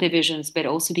internal divisions, but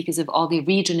also because of all the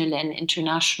regional and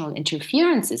international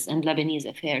interferences in Lebanese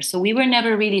affairs. So we were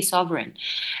never really sovereign.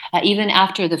 Even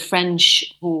after the French,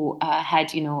 who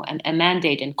had a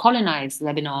mandate and colonized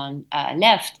Lebanon,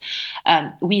 left,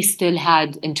 we still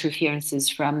had interferences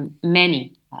from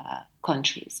many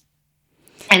countries.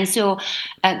 And so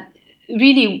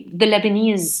really, the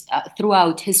Lebanese,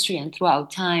 throughout history and throughout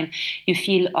time, you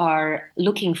feel are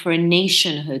looking for a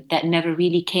nationhood that never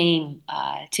really came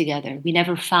together. We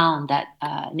never found that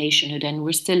nationhood, and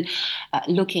we're still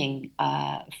looking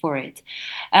for it.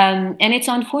 And it's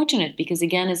unfortunate because,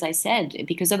 again, as I said,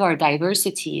 because of our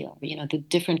diversity, the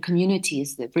different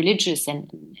communities, the religious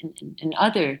and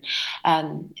other,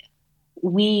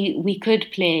 we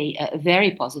could play a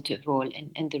very positive role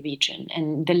in the region.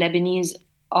 And the Lebanese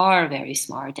are very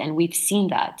smart, and we've seen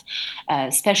that,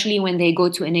 especially when they go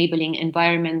to enabling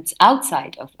environments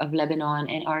outside of Lebanon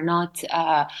and are not,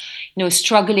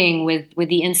 struggling with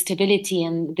the instability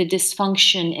and the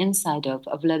dysfunction inside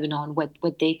of Lebanon,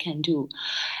 what they can do.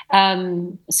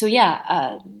 I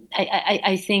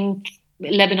think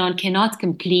Lebanon cannot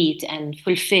complete and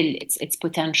fulfill its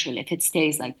potential if it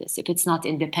stays like this, if it's not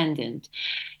independent,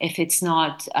 if it's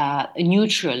not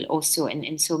neutral also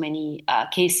in so many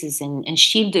cases and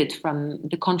shielded from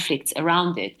the conflicts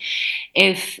around it,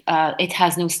 if it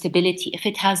has no stability, if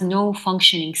it has no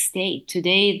functioning state.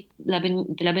 Today,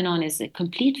 Lebanon is a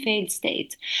complete failed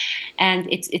state. And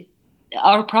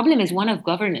our problem is one of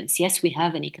governance. Yes, we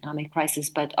have an economic crisis,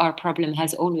 but our problem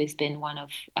has always been one of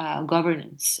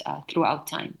governance throughout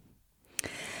time.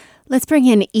 Let's bring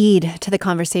in Eid to the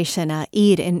conversation.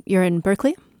 Eid, you're in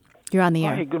Berkeley? You're on the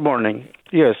air. Hi, good morning.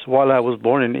 Yes, while I was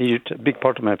born in Egypt, a big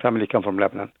part of my family come from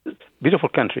Lebanon. Beautiful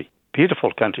country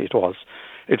it was.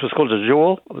 It was called the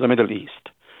Jewel of the Middle East.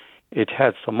 It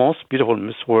had the most beautiful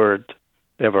Miss World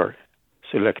ever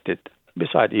selected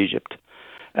beside Egypt.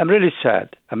 I'm really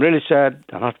sad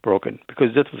and heartbroken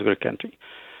because that was a great country.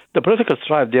 The political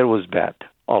strife there was bad,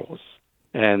 always.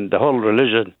 And the whole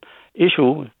religion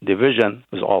issue, division,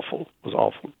 was awful.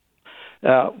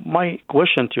 My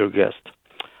question to your guest,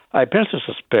 I personally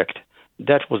suspect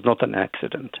that was not an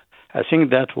accident. I think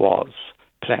that was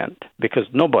planned because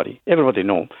everybody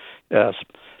knows,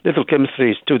 little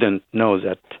chemistry student knows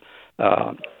that,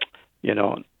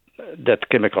 that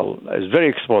chemical is very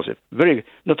explosive.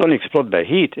 Not only explode by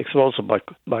heat, explode also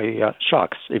by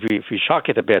shocks. If you shock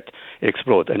it a bit, it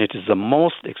explodes, and it is the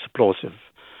most explosive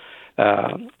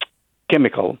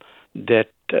chemical that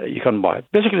you can buy.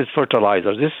 Basically, it's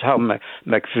fertilizer. This is how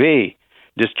McVeigh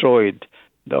destroyed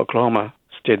the Oklahoma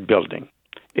State building.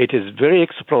 It is very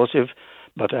explosive,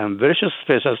 but I'm very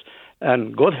suspicious,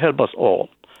 and God help us all.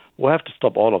 We have to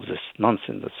stop all of this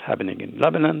nonsense that's happening in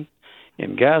Lebanon,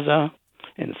 in Gaza,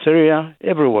 in Syria,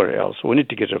 everywhere else. We need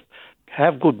to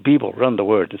have good people run the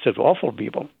world instead of awful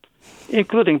people,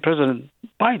 including President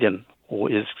Biden, who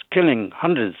is killing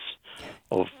hundreds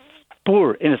of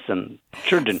poor, innocent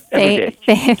children every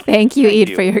day. Thank you,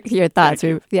 Eid, for your thoughts.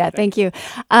 Thank you.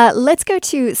 Let's go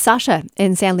to Sasha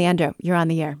in San Leandro. You're on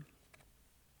the air.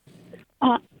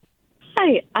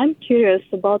 Hi, I'm curious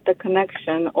about the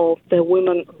connection of the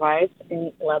women's rights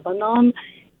in Lebanon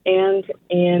and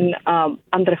in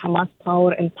under Hamas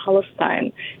power in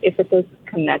Palestine, if it is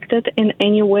connected in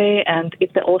any way, and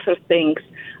if the author thinks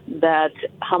that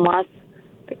Hamas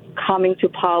coming to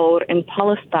power in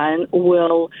Palestine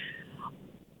will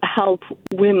help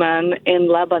women in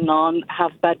Lebanon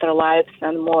have better lives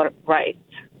and more rights.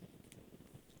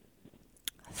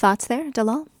 Thoughts there,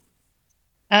 Dalal?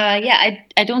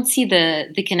 I don't see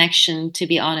the connection, to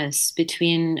be honest,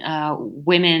 between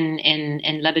women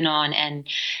in Lebanon and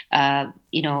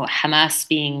Hamas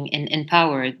being in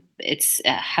power. It's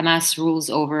Hamas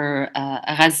rules over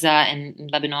Gaza, and in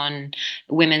Lebanon,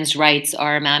 women's rights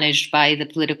are managed by the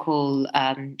political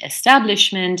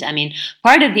establishment. I mean,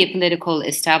 part of the political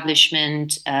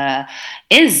establishment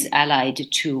is allied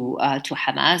to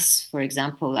Hamas, for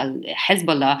example,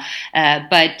 Hezbollah.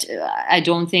 But I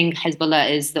don't think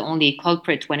Hezbollah is the only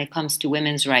culprit when it comes to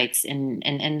women's rights in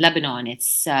Lebanon.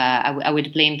 It's I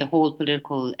would blame the whole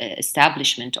political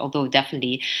establishment, although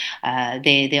definitely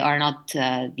they are not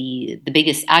the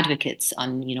biggest advocates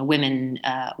on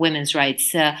women's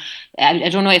rights. I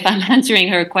don't know if I'm answering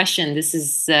her question. This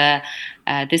is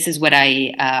what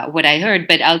I heard,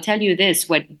 but I'll tell you this: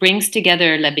 what brings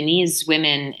together Lebanese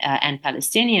women and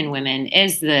Palestinian women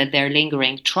is their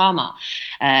lingering trauma.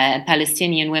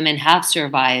 Palestinian women have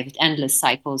survived endless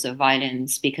cycles of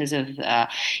violence because of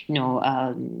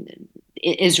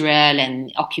Israel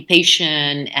and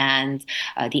occupation and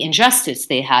the injustice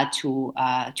they had to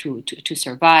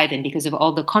survive, and because of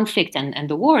all the conflict and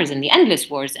the wars and the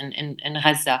endless wars in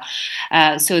Gaza.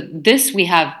 So this we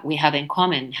have in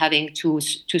common, having to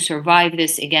survive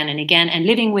this again and again, and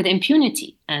living with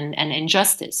impunity and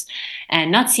injustice,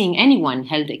 and not seeing anyone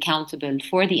held accountable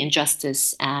for the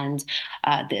injustice and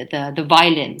the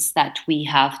violence that we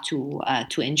have to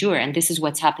endure. And this is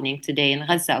what's happening today in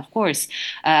Gaza, of course.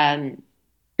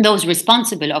 Those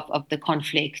responsible of the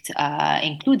conflict,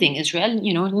 including Israel,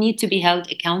 need to be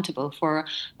held accountable for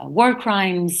war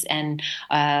crimes and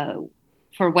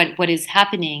for what is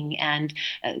happening. And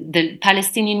the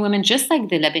Palestinian women, just like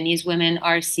the Lebanese women,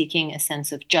 are seeking a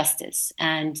sense of justice.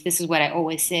 And this is what I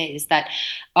always say, is that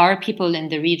our people in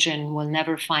the region will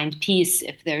never find peace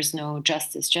if there's no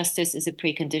justice. Justice is a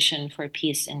precondition for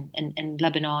peace in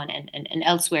Lebanon and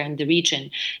elsewhere in the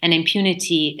region. And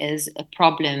impunity is a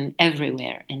problem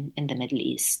everywhere in the Middle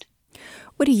East.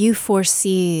 What do you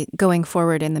foresee going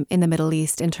forward in the Middle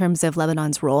East in terms of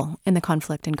Lebanon's role in the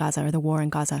conflict in Gaza, or the war in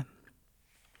Gaza?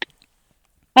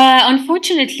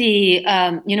 Unfortunately,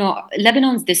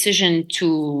 Lebanon's decision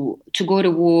to go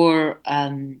to war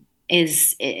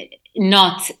is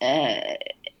not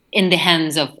in the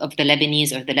hands of the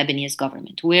Lebanese or the Lebanese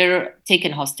government. We're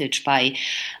taken hostage by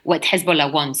what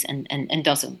Hezbollah wants and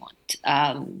doesn't want.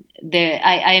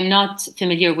 I am not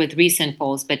familiar with recent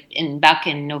polls, but back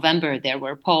in November, there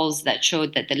were polls that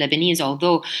showed that the Lebanese,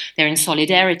 although they're in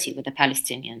solidarity with the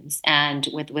Palestinians and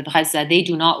with Gaza, they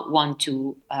do not want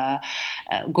to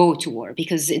go to war,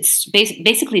 because it's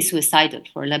basically suicidal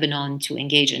for Lebanon to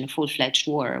engage in a full-fledged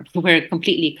war. We're a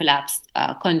completely collapsed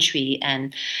country,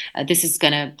 and this is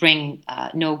going to bring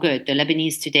no good. The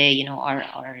Lebanese today,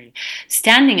 are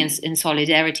standing in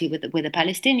solidarity with the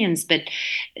Palestinians, but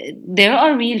there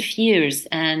are real fears,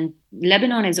 and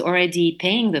Lebanon is already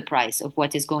paying the price of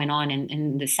what is going on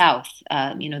in the south.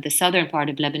 The southern part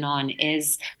of Lebanon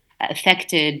is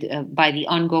affected by the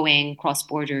ongoing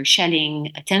cross-border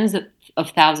shelling. Tens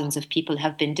of thousands of people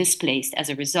have been displaced as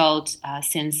a result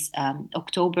since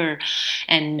October,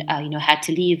 and had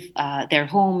to leave their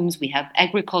homes. We have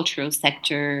agricultural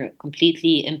sector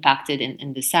completely impacted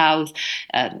in the south.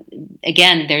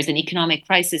 Again, there's an economic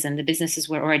crisis, and the businesses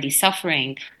were already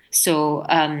suffering. So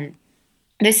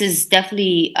this is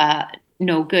definitely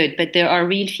no good, but there are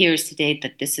real fears today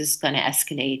that this is going to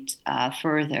escalate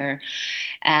further.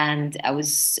 And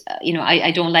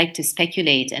I don't like to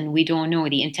speculate, and we don't know.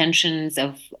 The intentions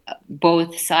of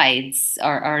both sides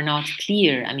are not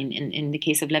clear. I mean, in the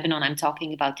case of Lebanon, I'm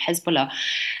talking about Hezbollah,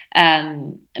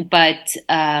 but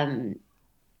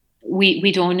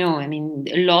we don't know. I mean,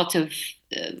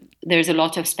 there's a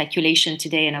lot of speculation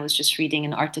today, and I was just reading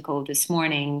an article this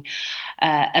morning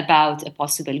about a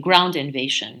possible ground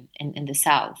invasion in the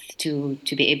south to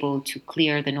be able to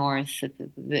clear the north of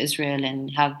Israel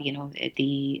and have the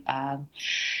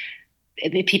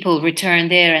people return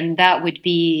there, and that would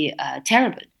be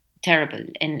terrible.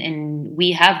 And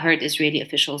we have heard Israeli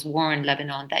officials warn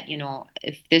Lebanon that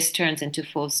if this turns into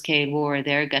full-scale war,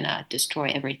 they're gonna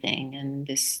destroy everything, and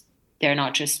they're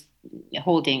not just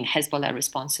holding Hezbollah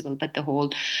responsible, but the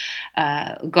whole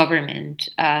government.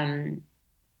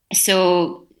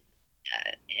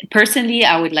 Personally,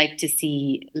 I would like to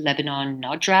see Lebanon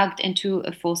not dragged into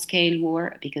a full-scale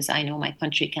war, because I know my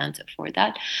country can't afford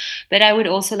that. But I would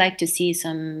also like to see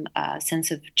some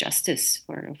sense of justice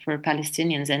for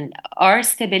Palestinians. And our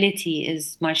stability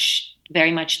is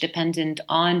very much dependent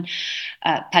on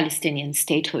Palestinian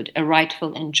statehood, a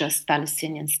rightful and just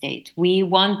Palestinian state. We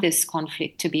want this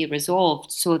conflict to be resolved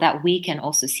so that we can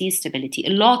also see stability. A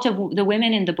lot of the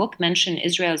women in the book mention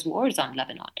Israel's wars on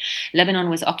Lebanon. Lebanon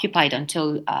was occupied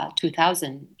until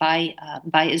 2000 by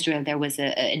Israel. There was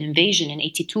an invasion in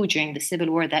 82 during the Civil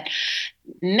War that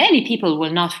many people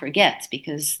will not forget,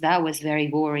 because that was very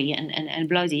gory and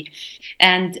bloody.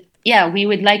 And we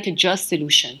would like a just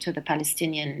solution to the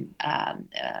Palestinian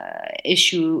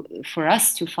issue for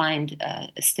us to find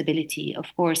stability, of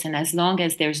course. And as long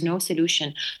as there's no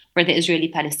solution for the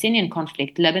Israeli-Palestinian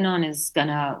conflict, Lebanon is going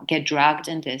to get dragged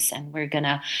in this, and we're going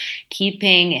to keep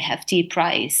paying a hefty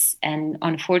price. And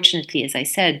unfortunately, as I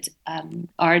said,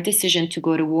 our decision to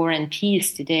go to war and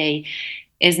peace today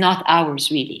is not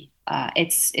ours, really.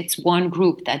 It's one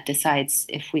group that decides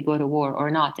if we go to war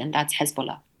or not, and that's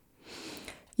Hezbollah.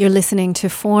 You're listening to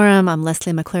Forum. I'm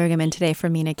Leslie McClurgan, and today for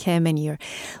Mina Kim, and you're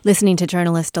listening to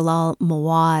journalist Dalal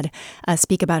Mawad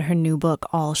speak about her new book,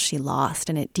 All She Lost,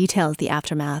 and it details the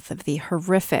aftermath of the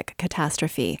horrific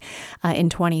catastrophe in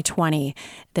 2020,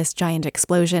 this giant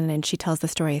explosion, and she tells the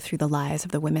story through the lives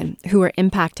of the women who were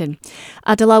impacted.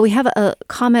 Dalal, we have a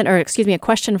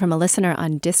question from a listener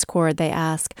on Discord. They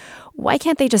ask, why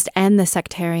can't they just end the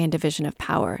sectarian division of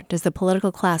power? Does the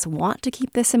political class want to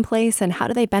keep this in place, and how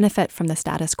do they benefit from the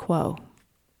status quo?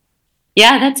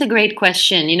 Yeah, that's a great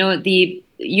question.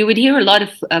 You would hear a lot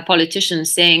of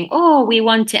politicians saying, oh, we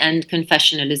want to end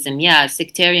confessionalism. Yeah,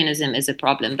 sectarianism is a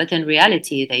problem. But in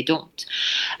reality, they don't.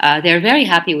 They're very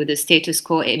happy with the status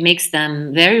quo. It makes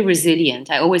them very resilient.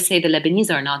 I always say the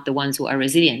Lebanese are not the ones who are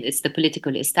resilient. It's the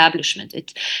political establishment.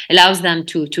 It allows them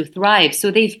to thrive.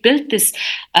 So they've built this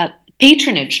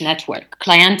patronage network,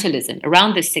 clientelism,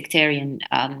 around this sectarian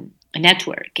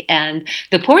network. And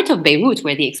the port of Beirut,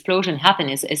 where the explosion happened,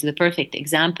 is the perfect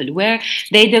example, where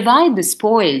they divide the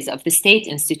spoils of the state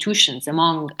institutions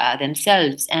among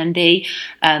themselves, and they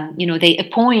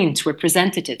appoint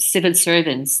representatives, civil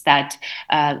servants that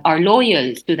are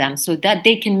loyal to them, so that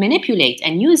they can manipulate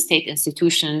and use state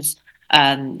institutions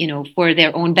for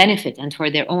their own benefit and for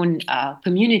their own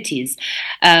communities.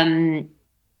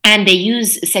 And they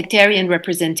use sectarian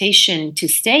representation to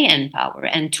stay in power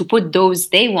and to put those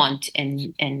they want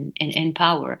in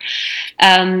power.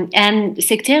 And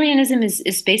sectarianism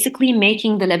is basically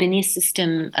making the Lebanese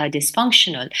system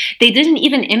dysfunctional. They didn't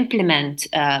even implement,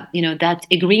 that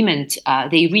agreement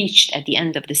they reached at the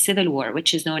end of the civil war,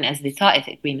 which is known as the Ta'if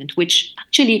Agreement, which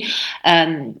actually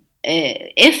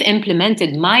if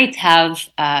implemented, might have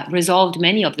resolved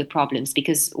many of the problems,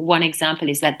 because one example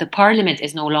is that the parliament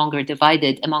is no longer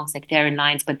divided among sectarian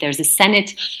lines, but there's a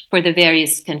Senate for the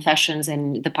various confessions,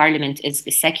 and the parliament is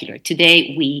secular.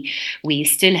 Today, we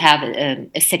still have a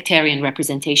sectarian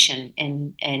representation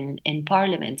in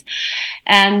parliament.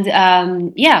 And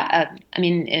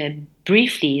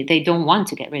briefly, they don't want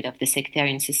to get rid of the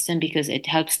sectarian system because it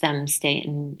helps them stay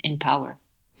in power.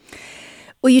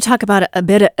 Well, you talk about a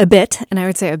bit, and I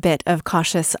would say a bit of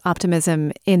cautious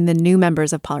optimism in the new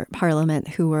members of parliament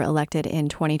who were elected in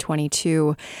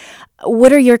 2022.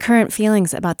 What are your current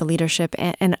feelings about the leadership,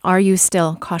 and are you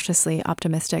still cautiously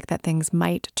optimistic that things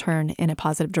might turn in a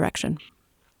positive direction?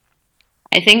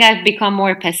 I think I've become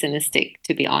more pessimistic,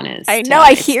 to be honest. I know,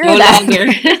 I hear that.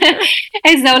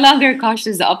 It's no longer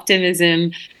cautious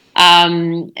optimism.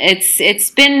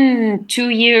 It's been 2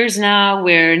 years now.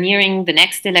 We're nearing the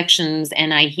next elections,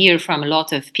 and I hear from a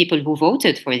lot of people who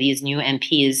voted for these new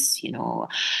MPs,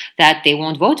 that they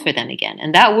won't vote for them again.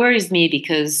 And that worries me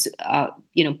because,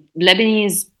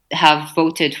 Lebanese have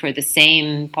voted for the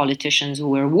same politicians who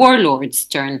were warlords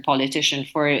turned politicians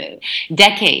for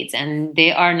decades, and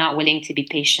they are not willing to be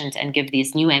patient and give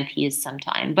these new MPs some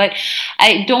time. But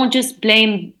I don't just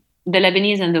blame the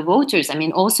Lebanese and the voters. I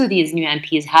mean, also these new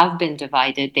MPs have been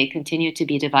divided. They continue to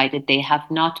be divided. They have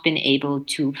not been able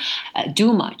to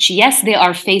do much. Yes, they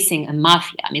are facing a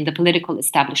mafia. I mean, the political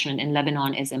establishment in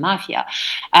Lebanon is a mafia,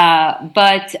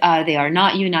 but they are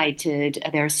not united.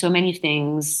 There are so many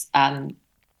things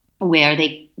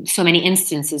so many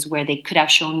instances where they could have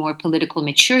shown more political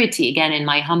maturity, again, in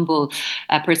my humble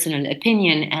personal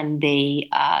opinion, and they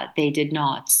did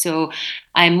not. So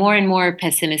I'm more and more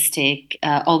pessimistic,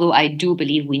 although I do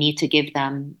believe we need to give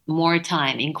them more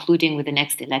time, including with the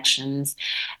next elections.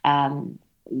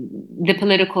 The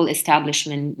political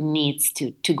establishment needs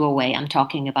to go away. I'm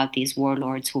talking about these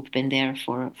warlords who've been there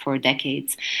for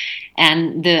decades.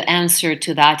 And the answer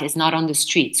to that is not on the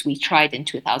streets. We tried in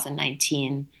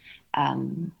 2019.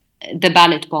 The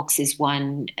ballot box is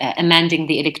one. Amending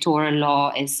the electoral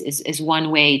law is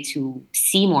one way to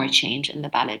see more change in the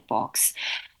ballot box.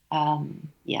 Well,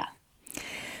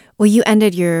 you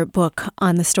ended your book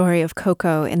on the story of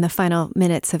Coco in the final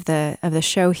minutes of the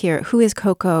show here. Who is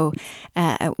Coco?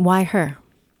 Why her?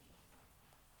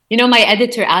 My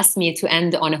editor asked me to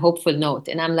end on a hopeful note,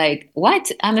 and I'm like, what?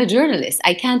 I'm a journalist.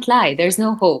 I can't lie. There's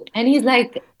no hope. And he's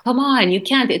like, come on, you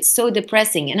can't. It's so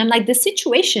depressing. And I'm like, the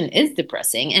situation is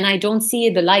depressing, and I don't see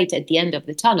the light at the end of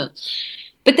the tunnel.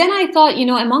 But then I thought,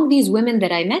 among these women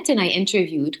that I met and I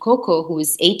interviewed, Coco, who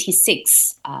is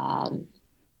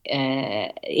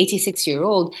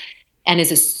 86-year-old, and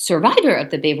is a survivor of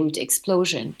the Beirut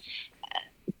explosion.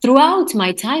 Throughout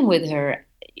my time with her,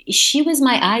 she was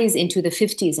my eyes into the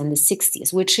 50s and the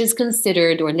 60s, which is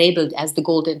considered or labeled as the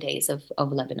golden days of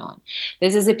Lebanon.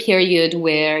 This is a period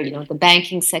where, the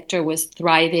banking sector was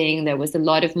thriving. There was a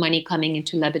lot of money coming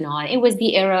into Lebanon. It was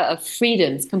the era of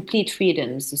freedoms, complete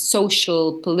freedoms,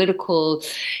 social, political,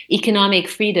 economic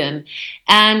freedom.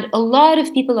 And a lot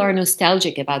of people are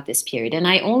nostalgic about this period. And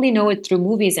I only know it through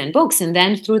movies and books, and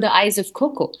then through the eyes of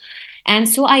Coco. And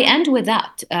so I end with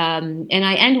that. And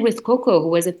I end with Coco, who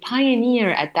was a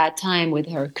pioneer at that time with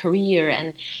her career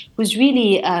and who's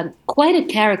really quite a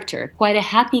character, quite a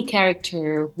happy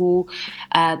character who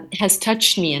has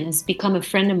touched me and has become a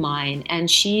friend of mine. And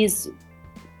she's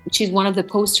one of the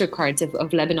poster cards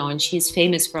of Lebanon. She's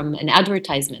famous from an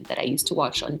advertisement that I used to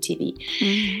watch on TV.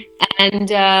 Mm-hmm.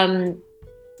 And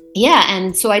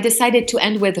and so I decided to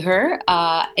end with her.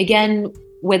 Again,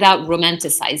 without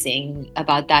romanticizing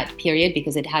about that period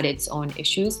because it had its own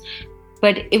issues.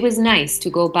 But it was nice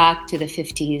to go back to the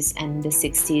 50s and the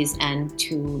 60s and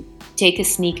to take a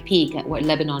sneak peek at what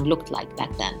Lebanon looked like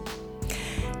back then.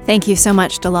 Thank you so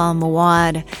much, Dalal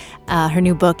Mawad. Her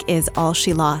new book is All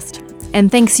She Lost.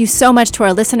 And thanks you so much to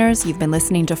our listeners. You've been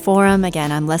listening to Forum.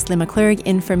 Again, I'm Leslie McClurg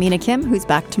in for Mina Kim, who's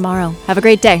back tomorrow. Have a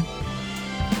great day.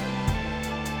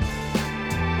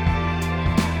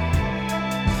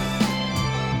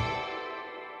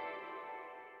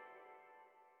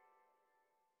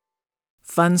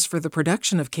 Funds for the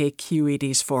production of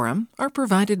KQED's forum are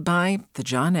provided by the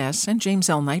John S. and James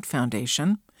L. Knight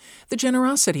Foundation, the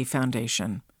Generosity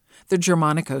Foundation, the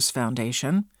Germanicos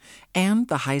Foundation, and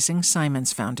the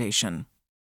Heising-Simons Foundation.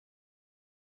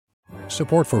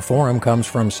 Support for Forum comes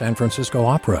from San Francisco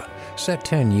Opera. Set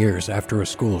 10 years after a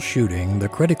school shooting, the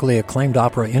critically acclaimed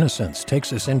opera Innocence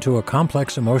takes us into a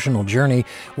complex emotional journey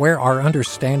where our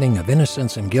understanding of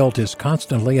innocence and guilt is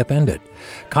constantly upended.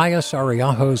 Kaya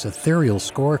Sariaho's ethereal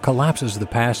score collapses the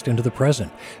past into the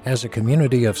present as a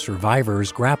community of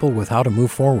survivors grapple with how to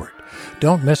move forward.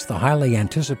 Don't miss the highly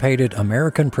anticipated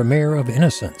American premiere of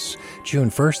Innocence, June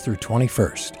 1st through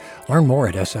 21st. Learn more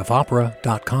at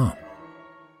sfopera.com.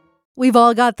 We've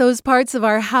all got those parts of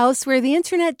our house where the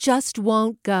internet just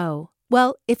won't go.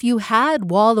 Well, if you had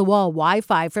wall-to-wall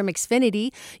Wi-Fi from Xfinity,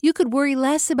 you could worry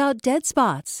less about dead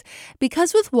spots.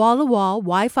 Because with wall-to-wall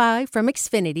Wi-Fi from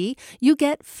Xfinity, you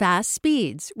get fast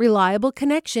speeds, reliable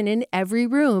connection in every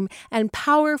room, and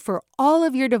power for all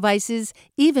of your devices,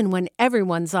 even when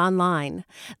everyone's online.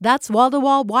 That's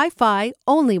wall-to-wall Wi-Fi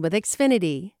only with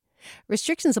Xfinity.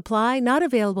 Restrictions apply, not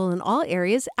available in all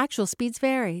areas. Actual speeds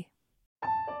vary.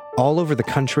 All over the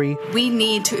country, we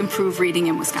need to improve reading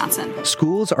in Wisconsin.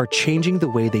 Schools are changing the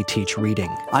way they teach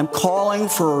reading. I'm calling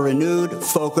for a renewed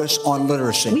focus on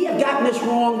literacy. We have gotten this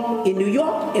wrong in New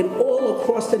York and all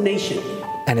across the nation.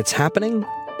 And it's happening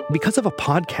because of a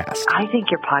podcast. I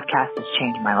think your podcast has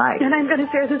changed my life. And I'm going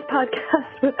to share this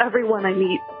podcast with everyone I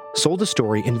meet. Sold a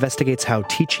Story investigates how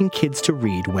teaching kids to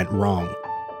read went wrong.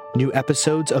 New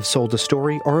episodes of Sold a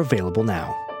Story are available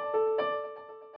now.